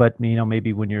thing, but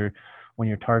maybe when you're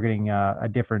targeting a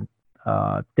different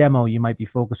demo, you might be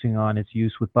focusing on its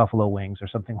use with buffalo wings or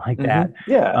something like that,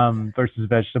 versus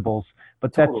vegetables.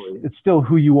 But it's still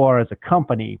who you are as a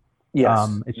company. Yes,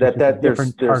 it's just a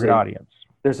different target audience.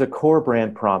 There's a core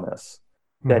brand promise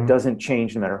that doesn't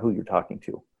change no matter who you're talking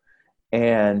to,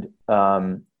 and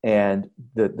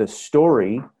the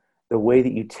story, the way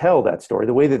that you tell that story,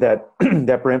 the way that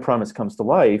that brand promise comes to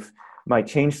life might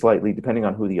change slightly depending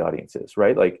on who the audience is,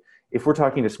 right? Like if we're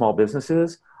talking to small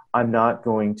businesses, I'm not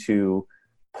going to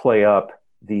play up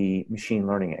the machine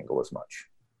learning angle as much,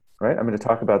 right? I'm going to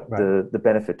talk about the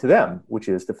benefit to them, which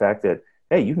is the fact that,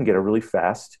 hey, you can get a really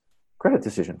fast credit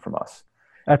decision from us.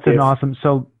 That's awesome.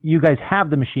 So you guys have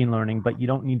the machine learning, but you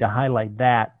don't need to highlight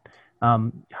that,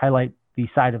 highlight the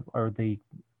side of, or the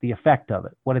effect of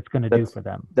it, what it's going to do for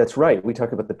them. That's right. We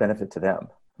talk about the benefit to them.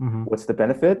 What's the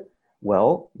benefit?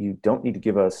 Well, you don't need to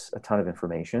give us a ton of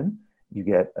information. You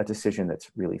get a decision that's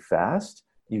really fast.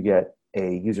 You get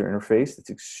a user interface that's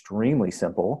extremely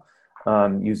simple,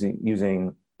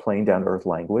 using plain down to earth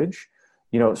language.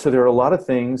 So there are a lot of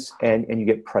things, and you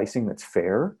get pricing that's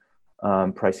fair,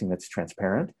 pricing that's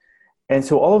transparent. And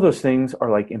so all of those things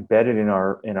are like embedded in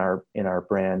our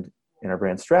brand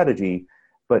strategy,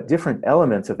 but different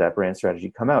elements of that brand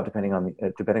strategy come out depending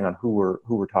on who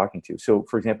we're talking to. So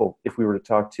for example, if we were to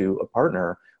talk to a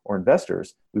partner or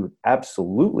investors, we would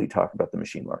absolutely talk about the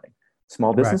machine learning.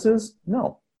 Small businesses,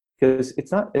 no, because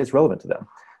it's not as relevant to them.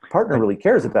 Partner really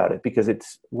cares about it because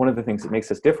it's one of the things that makes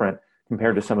us different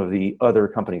compared to some of the other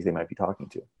companies they might be talking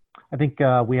to. I think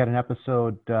we had an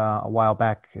episode a while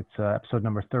back. It's episode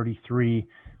number 33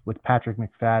 with Patrick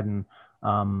McFadden.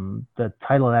 The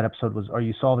title of that episode was, "Are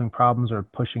you solving problems or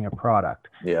pushing a product?"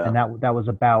 Yeah. And that was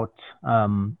about,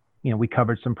 we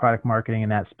covered some product marketing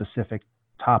and that specific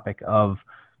topic of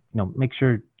make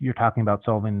sure you're talking about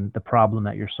solving the problem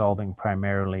that you're solving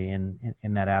primarily in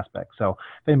that aspect. So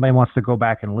if anybody wants to go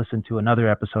back and listen to another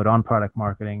episode on product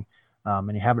marketing,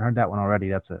 and you haven't heard that one already,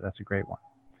 that's a great one.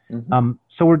 Mm-hmm.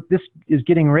 So this is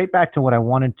getting right back to what I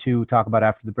wanted to talk about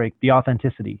after the break, the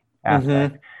authenticity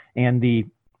aspect, and the,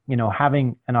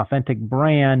 having an authentic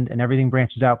brand, and everything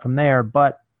branches out from there.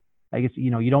 But I guess,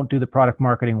 you don't do the product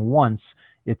marketing once.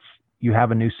 You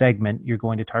have a new segment, you're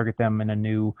going to target them in a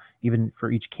new, even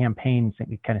for each campaign,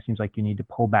 it kind of seems like you need to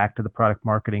pull back to the product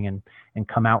marketing and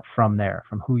come out from there,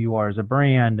 from who you are as a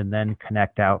brand, and then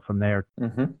connect out from there.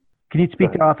 Mm-hmm. Can you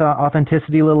speak to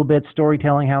authenticity a little bit,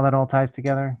 storytelling, how that all ties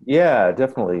together? Yeah,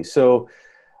 definitely. So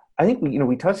I think,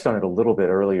 we touched on it a little bit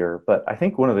earlier, but I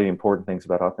think one of the important things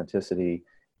about authenticity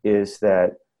is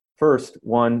that first,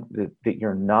 one, that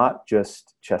you're not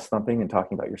just chest thumping and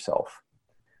talking about yourself,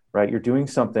 right? You're doing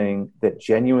something that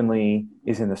genuinely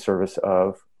is in the service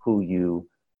of who you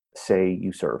say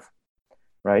you serve,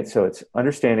 right? So it's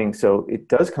understanding. So it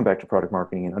does come back to product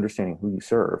marketing and understanding who you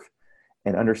serve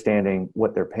and understanding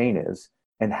what their pain is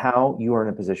and how you are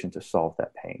in a position to solve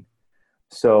that pain.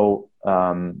 So,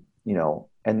 and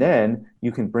then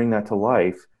you can bring that to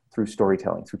life through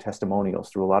storytelling, through testimonials,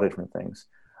 through a lot of different things.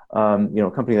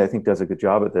 A company that I think does a good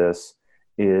job at this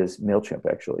is MailChimp,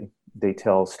 actually. They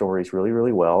tell stories really,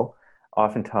 really well.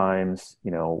 Oftentimes,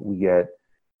 you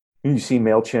see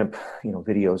MailChimp,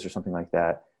 videos or something like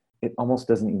that. It almost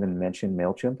doesn't even mention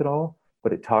MailChimp at all,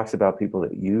 but it talks about people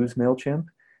that use MailChimp,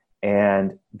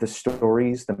 and the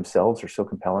stories themselves are so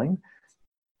compelling.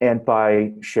 And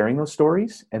by sharing those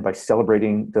stories and by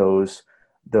celebrating those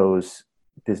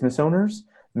business owners,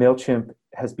 MailChimp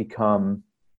has become,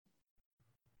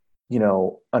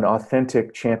 an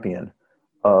authentic champion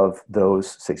of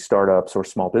those, say, startups or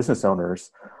small business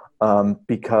owners,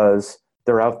 because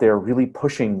they're out there really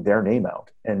pushing their name out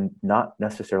and not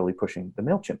necessarily pushing the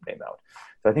MailChimp name out.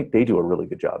 So I think they do a really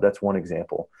good job. That's one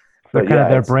example. So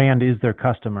their brand is their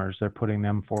customers. They're putting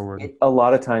them forward. A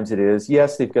lot of times it is.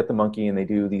 Yes, they've got the monkey and they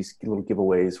do these little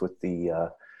giveaways with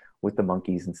the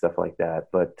monkeys and stuff like that.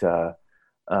 But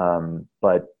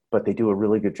they do a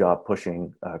really good job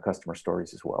pushing customer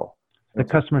stories as well. The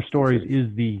customer stories is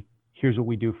here's what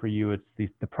we do for you.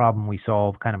 It's the problem we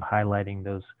solve, kind of highlighting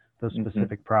those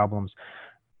specific problems.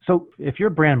 So if you're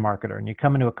a brand marketer and you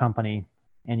come into a company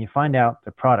and you find out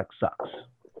the product sucks,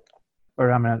 or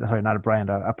not a brand,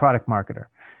 a product marketer,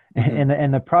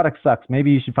 and the product sucks,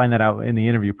 maybe you should find that out in the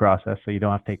interview process so you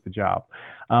don't have to take the job.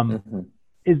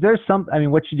 Is there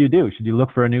what should you do? Should you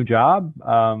look for a new job?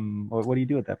 Or what do you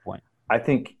do at that point? I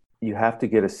think you have to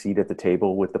get a seat at the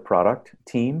table with the product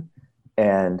team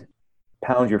and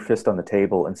pound your fist on the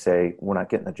table and say, we're not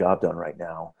getting the job done right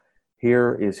now.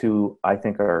 Here is who I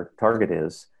think our target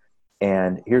is,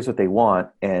 and here's what they want,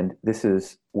 and this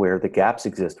is where the gaps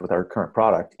exist with our current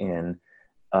product and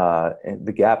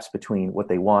the gaps between what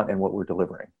they want and what we're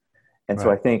delivering. And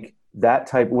so I think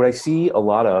what I see a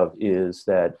lot of is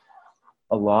that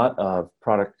a lot of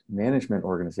product management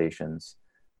organizations,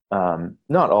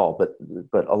 not all,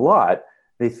 but a lot,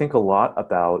 they think a lot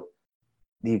about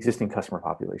the existing customer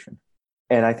population.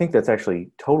 And I think that's actually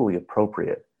totally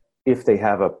appropriate if they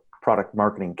have a product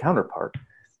marketing counterpart,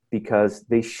 because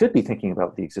they should be thinking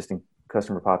about the existing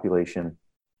customer population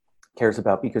cares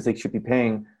about, because they should be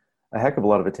paying a heck of a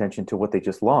lot of attention to what they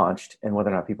just launched and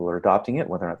whether or not people are adopting it,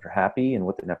 whether or not they're happy, and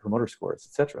what the net promoter score is,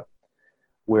 et cetera.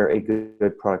 Where a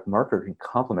good product marketer can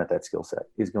complement that skill set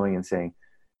is going and saying,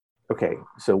 okay,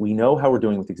 so we know how we're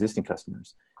doing with existing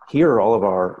customers. Here are all of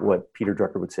our, what Peter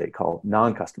Drucker would say, called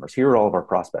non-customers. Here are all of our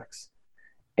prospects.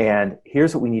 And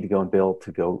here's what we need to go and build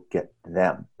to go get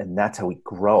them. And that's how we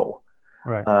grow.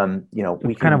 Right.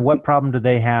 So what problem do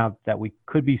they have that we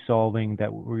could be solving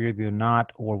that we're either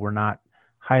not, or we're not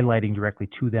highlighting directly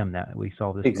to them that we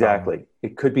solve this Exactly. problem?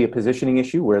 It could be a positioning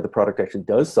issue where the product actually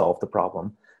does solve the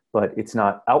problem, but it's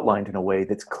not outlined in a way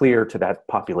that's clear to that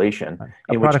population. Right.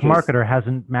 A product marketer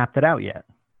hasn't mapped it out yet.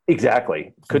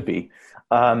 Exactly. Could be.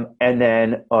 And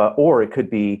then, or it could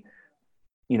be,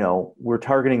 we're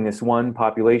targeting this one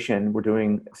population. We're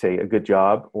doing, say, a good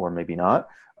job, or maybe not,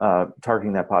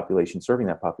 targeting that population, serving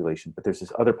that population. But there's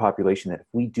this other population that if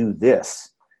we do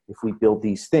this, if we build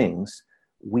these things,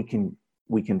 we can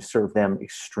serve them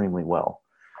extremely well.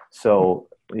 So,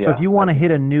 yeah. So if you want to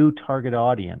hit a new target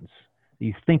audience,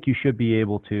 you think you should be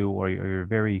able to, or you're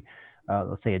very,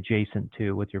 let's say, adjacent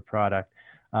to with your product,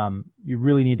 you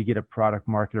really need to get a product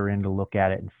marketer in to look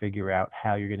at it and figure out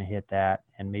how you're going to hit that,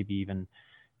 and maybe even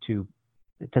to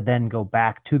then go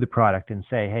back to the product and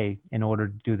say, hey, in order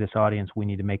to do this audience, we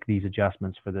need to make these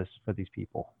adjustments for these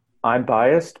people. I'm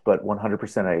biased, but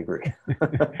 100% I agree.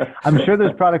 I'm sure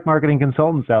there's product marketing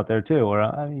consultants out there too, or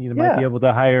you might be Yeah. able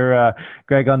to hire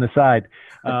Greg on the side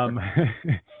um,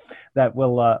 that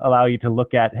will allow you to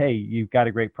look at, hey, you've got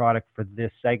a great product for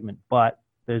this segment, but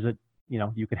there's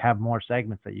you could have more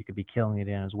segments that you could be killing it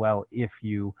in as well if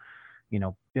you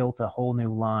built a whole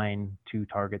new line to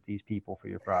target these people for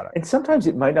your product. And sometimes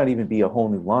it might not even be a whole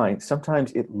new line.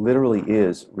 Sometimes it literally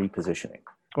is repositioning.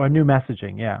 Or new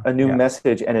messaging, yeah. A new Yeah.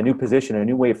 message and a new position, a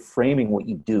new way of framing what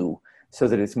you do so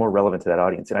that it's more relevant to that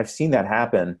audience. And I've seen that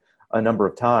happen a number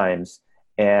of times,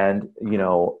 and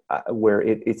where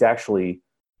it's actually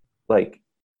like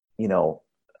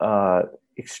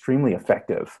extremely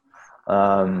effective.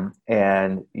 And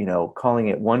calling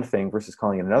it one thing versus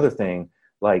calling it another thing,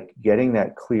 like getting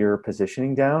that clear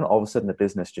positioning down, all of a sudden the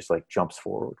business just like jumps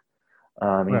forward,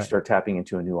 and you Right. start tapping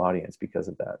into a new audience because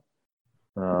of that.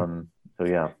 So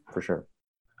yeah, for sure.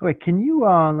 Okay, can you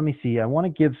let me see. I want to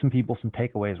give some people some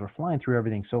takeaways. We're flying through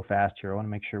everything so fast here. I want to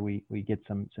make sure we get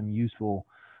some useful.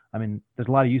 I mean, there's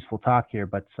a lot of useful talk here,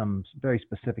 but some very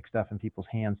specific stuff in people's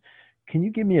hands. Can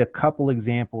you give me a couple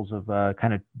examples of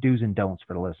kind of do's and don'ts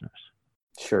for the listeners?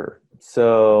 Sure.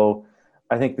 So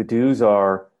I think the do's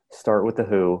are start with the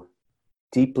who,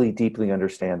 deeply, deeply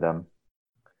understand them.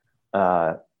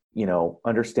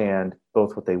 Understand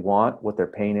both what they want, what their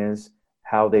pain is,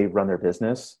 how they run their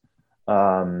business.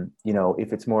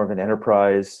 If it's more of an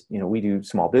enterprise, we do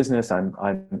small business.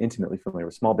 I'm intimately familiar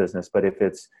with small business, but if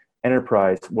it's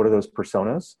enterprise, what are those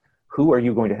personas? Who are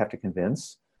you going to have to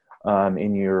convince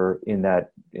in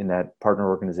that partner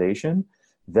organization?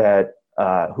 That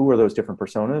who are those different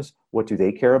personas? What do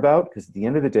they care about? Because at the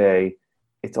end of the day,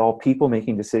 it's all people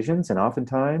making decisions, and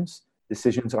oftentimes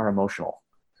decisions are emotional.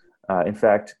 In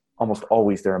fact, almost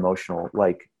always they're emotional.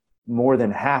 Like more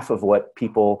than half of what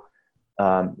people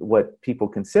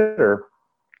consider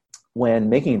when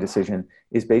making a decision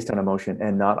is based on emotion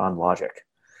and not on logic.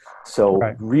 So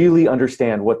Right. really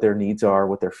understand what their needs are,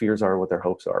 what their fears are, what their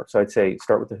hopes are. So I'd say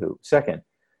start with the who. Second,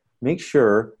 make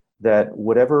sure that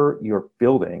whatever you're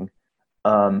building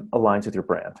aligns with your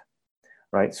brand,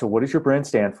 right? So what does your brand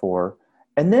stand for?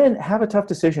 And then have a tough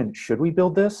decision. Should we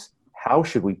build this? How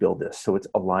should we build this so it's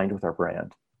aligned with our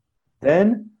brand?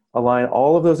 Then align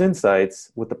all of those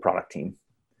insights with the product team,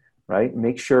 right?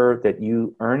 Make sure that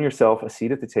you earn yourself a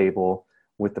seat at the table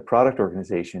with the product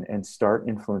organization and start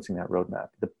influencing that roadmap.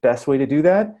 The best way to do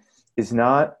that is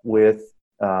not with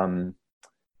hard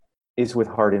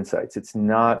insights. It's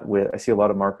not with, I see a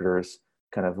lot of marketers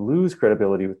kind of lose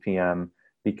credibility with PM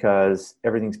because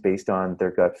everything's based on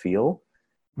their gut feel.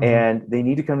 Mm-hmm. And they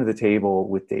need to come to the table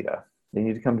with data. They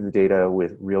need to come to the data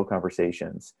with real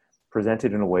conversations,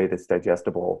 presented in a way that's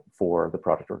digestible for the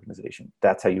product organization.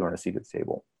 That's how you earn a seat at the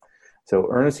table. So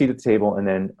earn a seat at the table and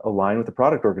then align with the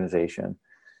product organization.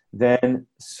 Then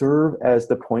serve as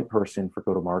the point person for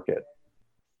go-to-market.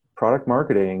 Product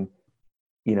marketing,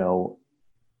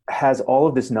 has all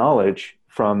of this knowledge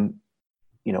from,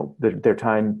 their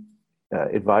time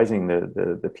advising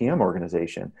the PM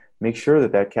organization. Make sure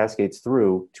that cascades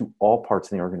through to all parts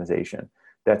of the organization.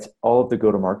 That's all of the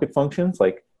go-to-market functions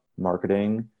like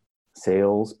marketing,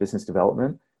 sales, business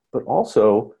development, but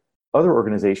also other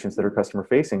organizations that are customer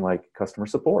facing like customer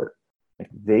support. Like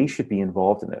they should be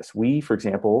involved in this. We, for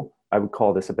example, I would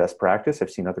call this a best practice.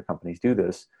 I've seen other companies do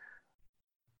this.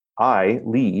 I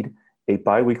lead a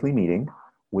bi-weekly meeting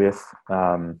with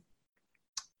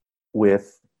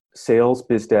sales,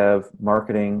 biz dev,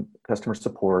 marketing, customer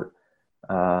support.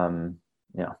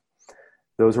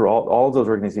 Those are all of those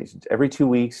organizations. Every 2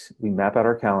 weeks, we map out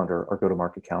our calendar, our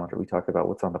go-to-market calendar. We talk about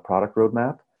what's on the product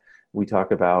roadmap. We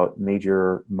talk about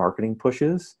major marketing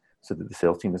pushes so that the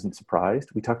sales team isn't surprised.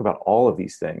 We talk about all of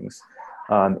these things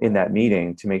in that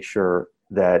meeting to make sure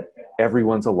that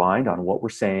everyone's aligned on what we're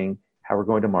saying, how we're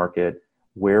going to market,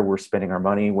 where we're spending our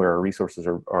money, where our resources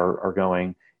are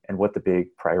going, and what the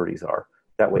big priorities are.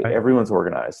 That way, everyone's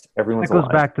organized. Everyone's aligned.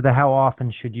 That goes back to the how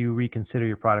often should you reconsider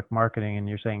your product marketing? And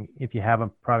you're saying if you have a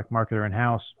product marketer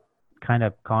in-house, kind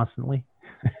of constantly,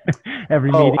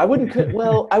 every meeting. I wouldn't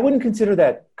consider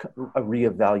that a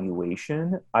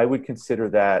reevaluation. I would consider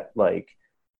that like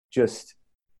just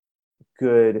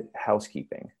good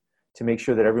housekeeping to make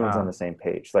sure that everyone's on the same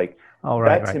page. Like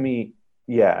to me,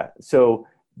 yeah. So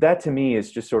that to me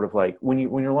is just sort of like when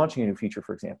you're launching a new feature,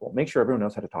 for example, make sure everyone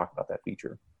knows how to talk about that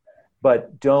feature.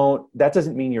 But that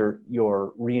doesn't mean you're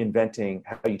reinventing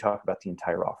how you talk about the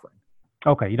entire offering.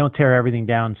 Okay, you don't tear everything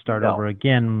down, start over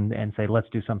again, and say let's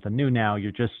do something new now.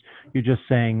 You're just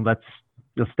saying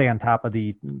you'll stay on top of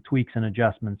the tweaks and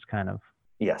adjustments, kind of.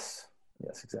 Yes,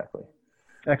 exactly.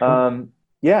 Excellent.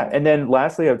 Yeah. And then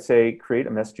lastly, I would say create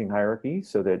a messaging hierarchy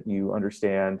so that you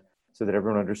understand, so that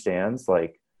everyone understands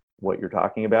like what you're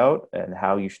talking about and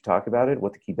how you should talk about it,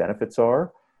 what the key benefits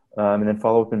are, and then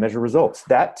follow up and measure results.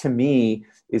 That to me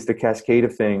is the cascade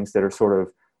of things that are sort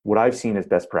of what I've seen as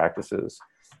best practices.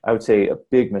 I would say a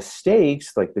big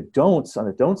mistakes, like the don'ts on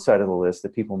the don't side of the list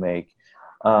that people make,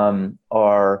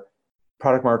 are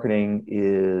product marketing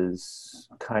is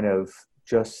kind of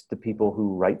just the people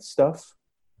who write stuff.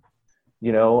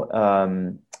 They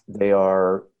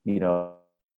are,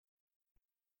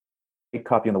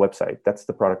 copy on the website. That's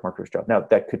the product marketer's job. Now,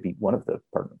 that could be one of the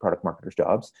product marketer's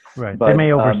jobs. Right. But, they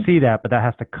may oversee that, but that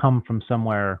has to come from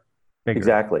somewhere bigger.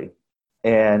 Exactly.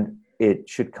 And it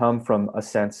should come from a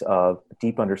sense of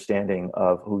deep understanding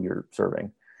of who you're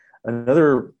serving.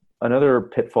 Another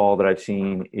pitfall that I've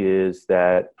seen is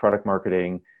that product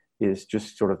marketing is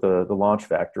just sort of the launch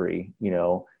factory,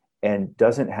 and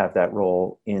doesn't have that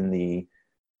role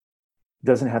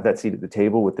doesn't have that seat at the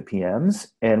table with the PMs.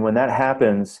 And when that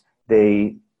happens,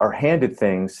 they are handed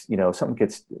things,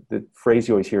 the phrase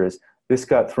you always hear is, this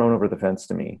got thrown over the fence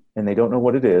to me. And they don't know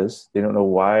what it is. They don't know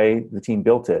why the team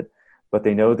built it, but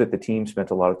they know that the team spent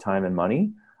a lot of time and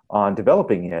money on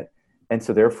developing it. And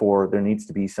so therefore there needs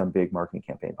to be some big marketing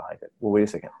campaign behind it. Well, wait a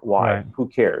second. Why? Right. Who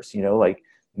cares?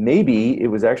 Maybe it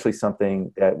was actually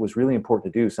something that was really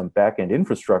important to do, some back-end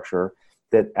infrastructure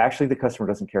that actually the customer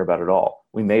doesn't care about at all.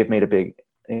 We may have made a big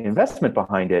investment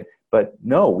behind it, but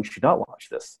no, we should not launch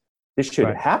this. This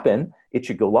should happen. It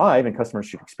should go live and customers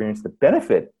should experience the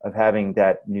benefit of having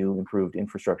that new improved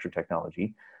infrastructure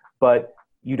technology. But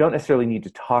you don't necessarily need to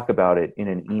talk about it in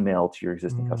an email to your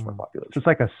existing customer population. So it's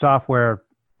like a software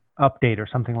update or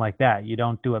something like that. You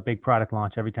don't do a big product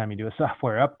launch every time you do a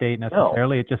software update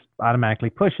necessarily. No. It just automatically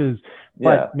pushes,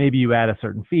 but maybe you add a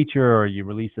certain feature or you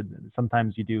release it.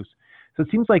 Sometimes you do. So it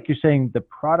seems like you're saying the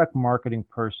product marketing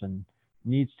person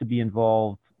needs to be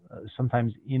involved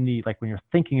sometimes like when you're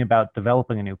thinking about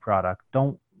developing a new product,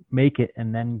 don't make it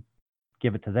and then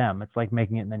give it to them. It's like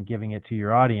making it and then giving it to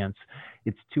your audience.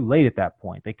 It's too late at that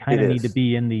point. They kind of need to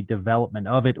be in the development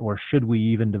of it, or should we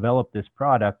even develop this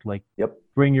product? Like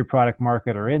bring your product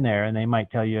marketer in there and they might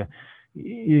tell you,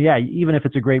 yeah, even if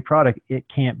it's a great product, it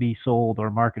can't be sold or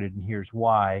marketed and here's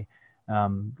why.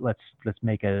 Let's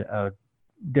make a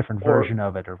different version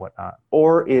of it or whatnot.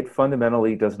 Or it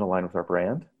fundamentally doesn't align with our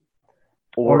brand.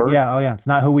 It's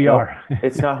not who we are.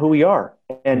 It's not who we are.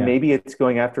 And maybe it's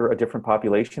going after a different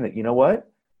population that,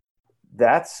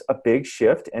 that's a big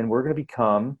shift. And we're going to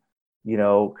become,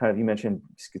 you mentioned,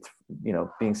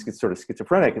 being sort of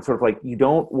schizophrenic. It's sort of like, you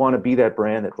don't want to be that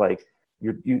brand that like,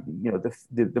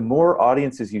 the more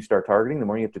audiences you start targeting, the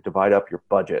more you have to divide up your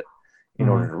budget in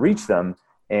order to reach them.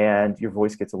 And your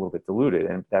voice gets a little bit diluted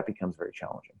and that becomes very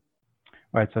challenging.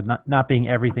 Right, so not being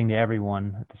everything to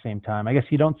everyone at the same time. I guess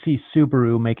you don't see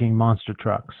Subaru making monster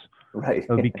trucks. Right. It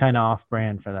would be kind of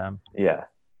off-brand for them. Yeah.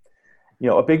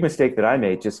 A big mistake that I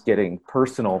made, just getting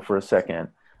personal for a second.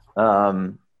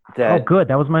 Oh, good.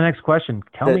 That was my next question.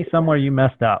 Tell me somewhere you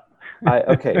messed up.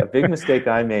 A big mistake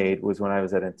I made was when I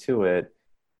was at Intuit.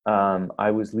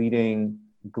 I was leading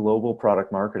global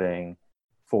product marketing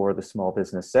for the small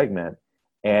business segment.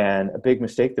 And a big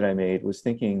mistake that I made was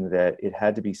thinking that it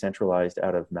had to be centralized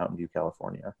out of Mountain View,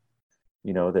 California.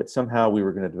 That somehow we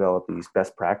were going to develop these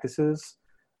best practices.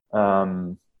 We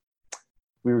were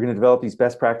going to develop these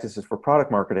best practices for product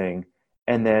marketing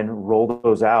and then roll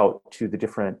those out to the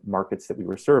different markets that we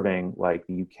were serving, like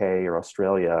the UK or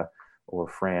Australia or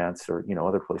France or,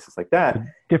 other places like that.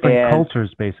 Different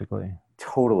cultures, basically.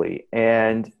 Totally.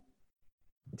 And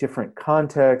different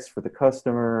contexts for the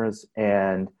customers.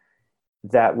 And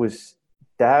that was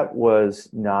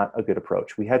not a good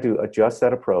approach. We had to adjust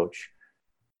that approach.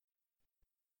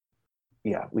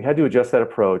 Yeah, we had to adjust that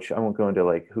approach. I won't go into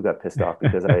like who got pissed off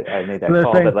because I made that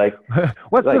call, but like,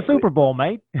 what's the Super Bowl,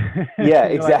 mate? Yeah,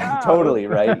 exactly, totally,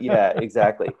 right? Yeah,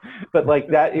 exactly. But like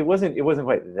that, it wasn't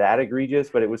quite that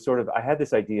egregious, but it was sort of. I had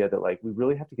this idea that like we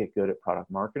really have to get good at product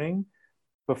marketing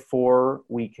before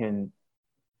we can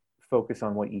focus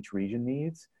on what each region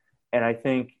needs. And I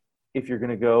think if you're going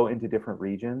to go into different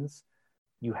regions,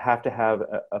 you have to have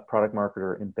a product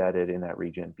marketer embedded in that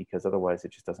region because otherwise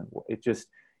it just doesn't work.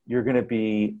 You're going to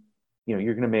be, you're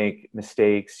going to make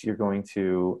mistakes. You're going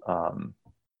to,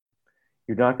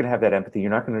 you're not going to have that empathy.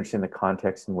 You're not going to understand the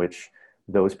context in which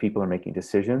those people are making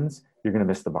decisions. You're going to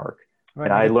miss the mark. Right.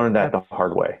 And I learned that the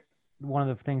hard way. One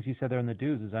of the things you said there in the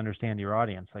do's is understand your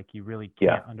audience. Like you really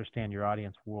can't understand your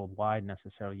audience worldwide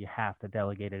necessarily. You have to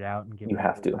delegate it out and give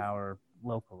them power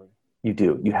locally. You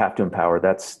do. You have to empower.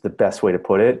 That's the best way to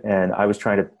put it. And I was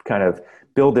trying to kind of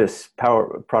build this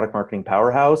product marketing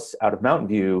powerhouse out of Mountain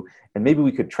View, and maybe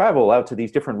we could travel out to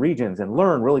these different regions and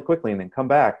learn really quickly and then come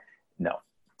back. No,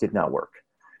 did not work.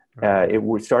 Right.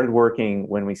 It started working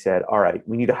when we said, all right,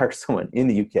 we need to hire someone in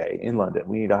the UK, in London.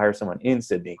 We need to hire someone in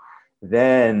Sydney.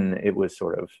 Then it was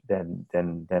sort of, then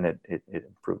it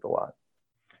improved a lot.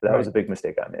 That was a big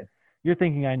mistake I made. You're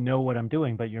thinking I know what I'm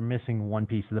doing, but you're missing one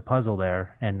piece of the puzzle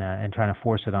there, and trying to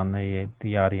force it on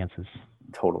the audiences.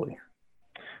 Totally.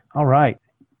 All right.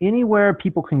 Anywhere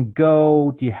people can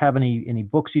go? Do you have any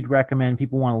books you'd recommend?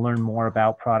 People want to learn more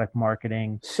about product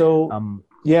marketing. So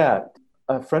yeah,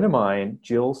 a friend of mine,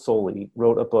 Jill Soley,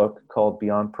 wrote a book called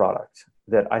Beyond Product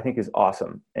that I think is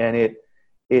awesome, and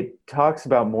it talks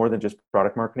about more than just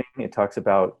product marketing. It talks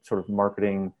about sort of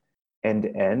marketing end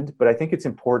to end, but I think it's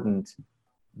important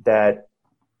that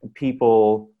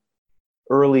people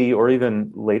early or even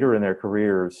later in their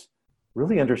careers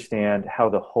really understand how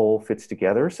the whole fits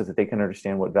together so that they can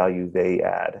understand what value they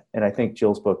add. And I think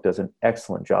Jill's book does an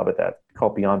excellent job at that,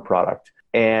 called Beyond Product.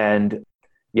 And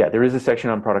yeah, there is a section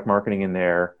on product marketing in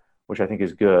there, which I think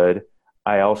is good.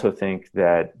 I also think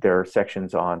that there are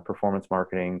sections on performance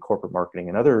marketing, corporate marketing,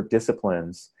 and other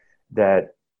disciplines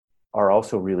that are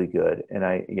also really good. And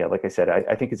like I said,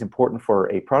 I think it's important for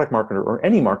a product marketer or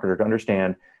any marketer to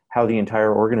understand how the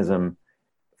entire organism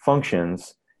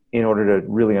functions in order to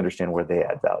really understand where they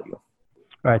add value.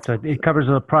 Right. So it covers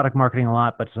the product marketing a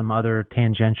lot, but some other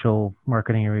tangential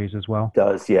marketing areas as well. It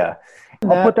does, yeah.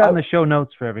 I'll put that in the show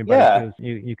notes for everybody. Yeah.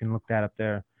 You can look that up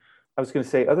there. I was going to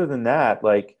say, other than that,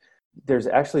 like there's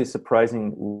actually a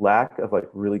surprising lack of like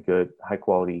really good, high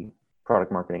quality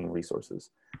product marketing resources,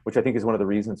 which I think is one of the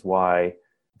reasons why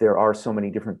there are so many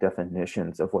different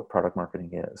definitions of what product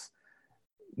marketing is.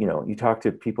 You know, you talk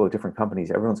to people at different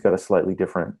companies, everyone's got a slightly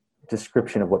different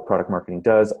description of what product marketing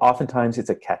does. Oftentimes it's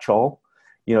a catch-all.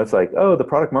 You know, it's like, oh, the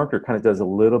product marketer kind of does a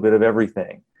little bit of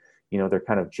everything. You know, they're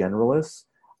kind of generalists.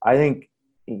 I think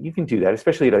you can do that,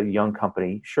 especially at a young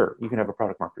company. Sure, you can have a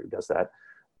product marketer who does that.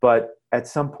 But at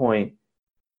some point,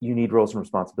 you need roles and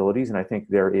responsibilities. And I think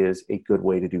there is a good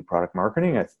way to do product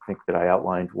marketing. I think that I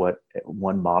outlined what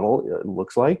one model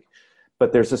looks like.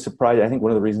 But there's a surprise. I think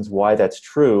one of the reasons why that's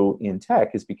true in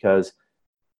tech is because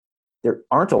there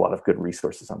aren't a lot of good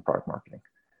resources on product marketing.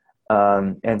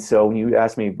 And so when you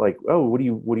ask me like, oh, what do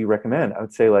you recommend? I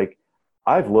would say like,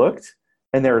 I've looked,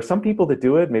 and there are some people that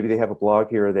do it. Maybe they have a blog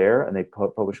here or there and they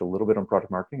publish a little bit on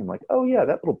product marketing. I'm like, oh yeah,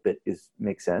 that little bit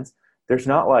makes sense. There's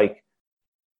not like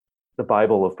the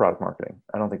Bible of product marketing.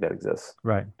 I don't think that exists.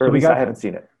 Right. Or at least I haven't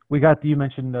seen it. You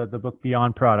mentioned the book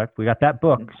Beyond Product. We got that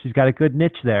book. Mm-hmm. She's got a good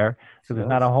niche there. So there's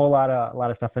not a whole lot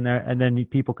of stuff in there. And then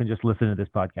people can just listen to this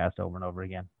podcast over and over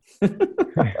again.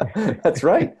 That's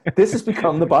right. This has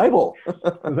become the Bible.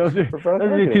 Those are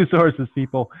the two sources,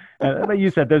 people. But you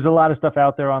said there's a lot of stuff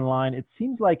out there online. It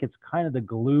seems like it's kind of the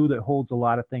glue that holds a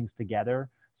lot of things together.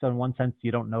 So in one sense,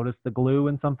 you don't notice the glue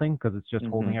in something because it's just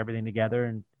holding everything together,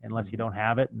 and unless you don't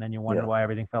have it, and then you wonder why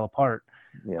everything fell apart.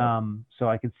 Yeah. So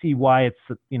I could see why it's,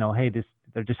 hey,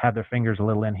 they just have their fingers a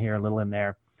little in here, a little in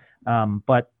there.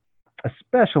 But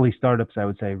especially startups, I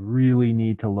would say, really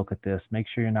need to look at this. Make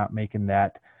sure you're not making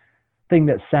that thing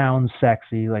that sounds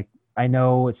sexy. Like, I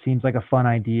know it seems like a fun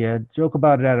idea. Joke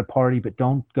about it at a party, but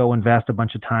don't go invest a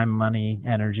bunch of time, money,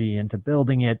 energy into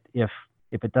building it if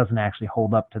it doesn't actually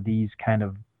hold up to these kind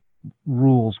of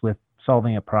rules with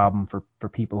solving a problem for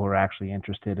people who are actually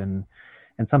interested in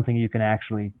something you can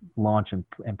actually launch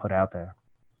and put out there.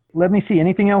 Let me see.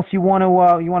 Anything else you want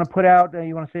to put out?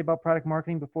 You want to say about product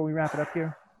marketing before we wrap it up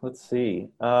here? Let's see.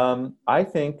 I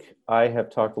think I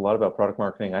have talked a lot about product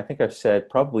marketing. I think I've said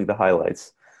probably the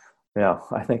highlights. Yeah,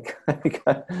 I think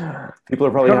people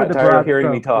are probably tired of hearing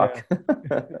me talk.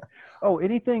 Yeah. Oh,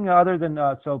 anything other than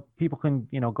so people can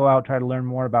go out, try to learn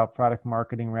more about product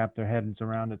marketing, wrap their heads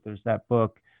around it. There's that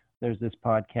book. There's this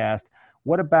podcast.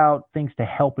 What about things to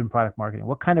help in product marketing?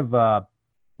 What kind of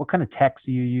tech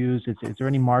do you use? Is there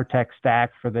any MarTech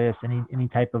stack for this? Any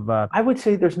type of? I would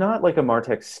say there's not like a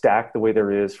MarTech stack the way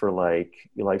there is for like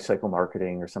life cycle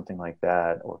marketing or something like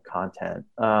that, or content.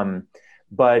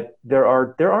 But there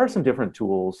are some different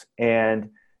tools,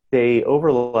 and they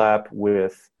overlap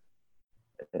with.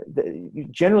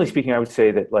 Generally speaking, I would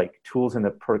say that like tools in the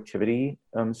productivity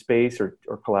space or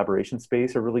collaboration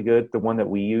space are really good. The one that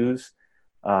we use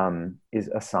is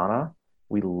Asana.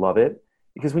 We love it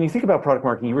because when you think about product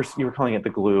marketing, you were calling it the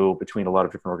glue between a lot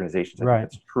of different organizations. I think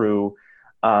that's true.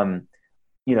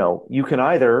 You can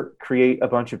either create a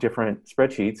bunch of different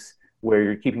spreadsheets where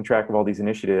you're keeping track of all these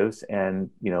initiatives and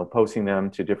posting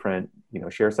them to different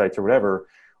share sites or whatever,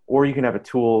 or you can have a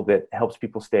tool that helps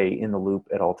people stay in the loop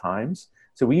at all times.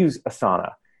 So we use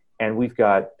Asana, and we've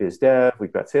got biz dev,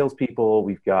 we've got salespeople,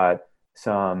 we've got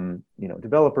some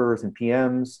developers and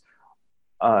PMs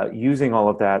using all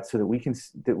of that so that we can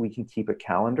keep a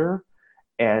calendar,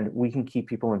 and we can keep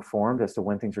people informed as to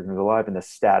when things are going to go live and the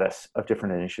status of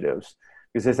different initiatives.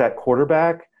 Because as that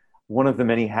quarterback, one of the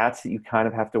many hats that you kind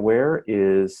of have to wear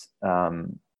is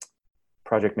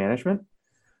project management.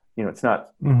 It's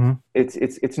not,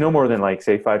 it's no more than like,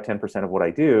 say, 5-10% of what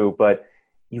I do, but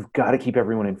you've got to keep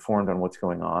everyone informed on what's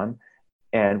going on.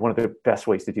 And one of the best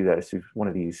ways to do that is through one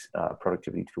of these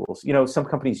productivity tools. Some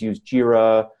companies use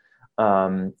Jira,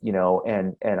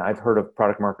 and I've heard of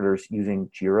product marketers using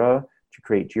Jira to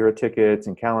create Jira tickets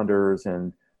and calendars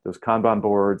and those Kanban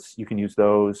boards. You can use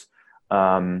those.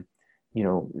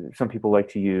 Some people like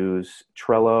to use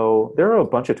Trello. There are a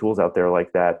bunch of tools out there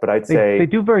like that, but I'd say they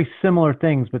do very similar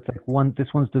things, but it's like this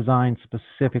one's designed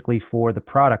specifically for the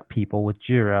product people with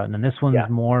Jira, and then this one's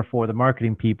more for the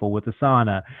marketing people with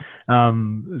Asana.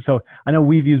 So I know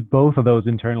we've used both of those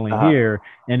internally here,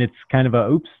 and it's kind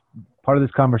of part of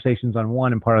this conversation's on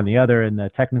one and part on the other, and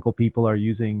the technical people are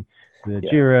using the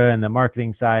Jira, and the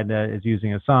marketing side is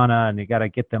using Asana, and you got to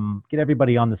get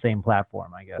everybody on the same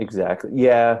platform, I guess. Exactly.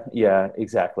 Yeah,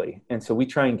 exactly. And so we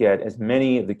try and get as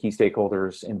many of the key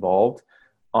stakeholders involved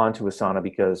onto Asana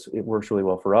because it works really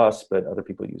well for us, but other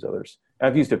people use others.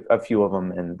 I've used a few of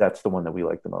them, and that's the one that we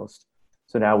like the most.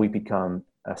 So now we become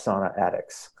Asana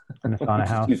addicts. An Asana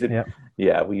house. Yep.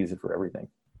 Yeah, we use it for everything.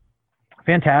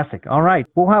 Fantastic. All right.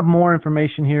 We'll have more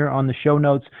information here on the show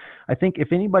notes. I think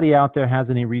if anybody out there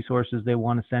has any resources they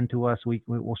want to send to us,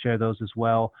 we'll share those as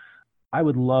well. I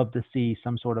would love to see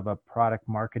some sort of a product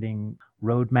marketing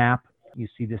roadmap. You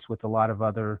see this with a lot of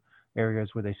other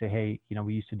areas where they say, hey,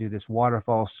 we used to do this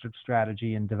waterfall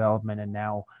strategy and development, and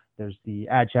now there's the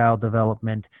agile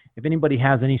development. If anybody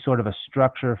has any sort of a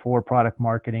structure for product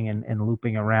marketing and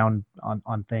looping around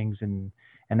on things and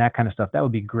that kind of stuff, that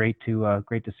would be great to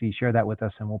see. Share that with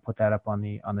us, and we'll put that up on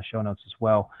the show notes as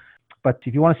well. But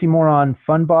if you want to see more on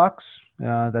Funbox,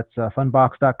 that's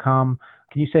funbox.com.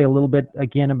 Can you say a little bit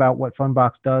again about what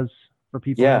Funbox does for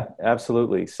people? Yeah,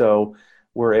 absolutely. So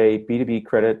we're a B2B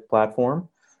credit platform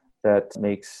that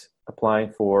makes applying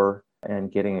for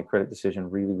and getting a credit decision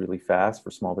really, really fast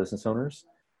for small business owners.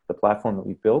 The platform that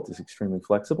we've built is extremely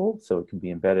flexible, so it can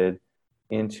be embedded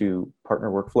into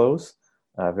partner workflows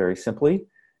very simply.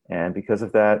 And because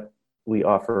of that, we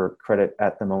offer credit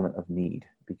at the moment of need,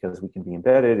 because we can be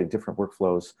embedded in different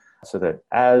workflows so that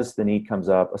as the need comes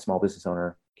up, a small business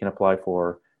owner can apply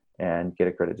for and get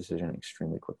a credit decision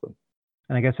extremely quickly.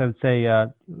 And I guess I would say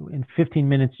in 15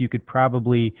 minutes, you could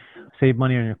probably save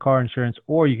money on your car insurance,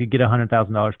 or you could get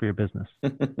 $100,000 for your business.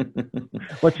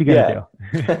 What you going to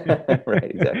do?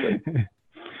 Right, exactly.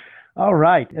 All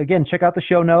right. Again, check out the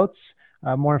show notes.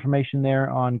 More information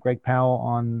there on Greg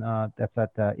Powell that's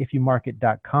at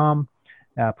ifyoumarket.com.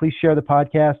 Please share the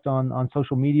podcast on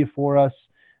social media for us.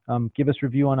 Give us a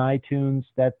review on iTunes.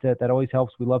 That always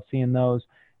helps. We love seeing those.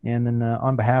 And then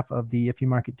on behalf of the If You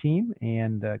Market team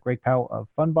and Greg Powell of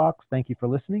Funbox, thank you for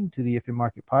listening to the If You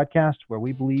Market podcast, where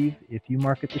we believe if you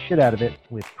market the shit out of it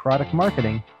with product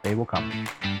marketing, they will come.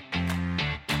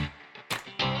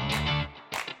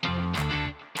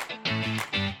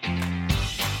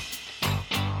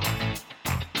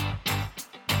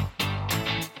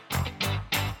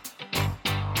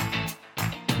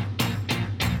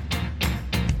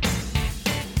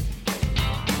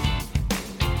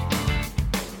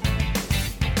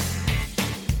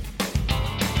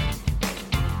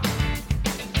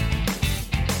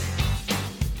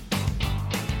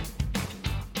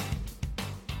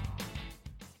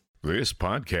 This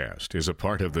podcast is a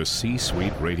part of the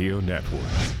C-Suite Radio Network.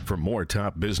 For more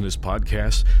top business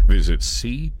podcasts, visit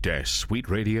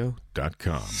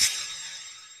c-suiteradio.com.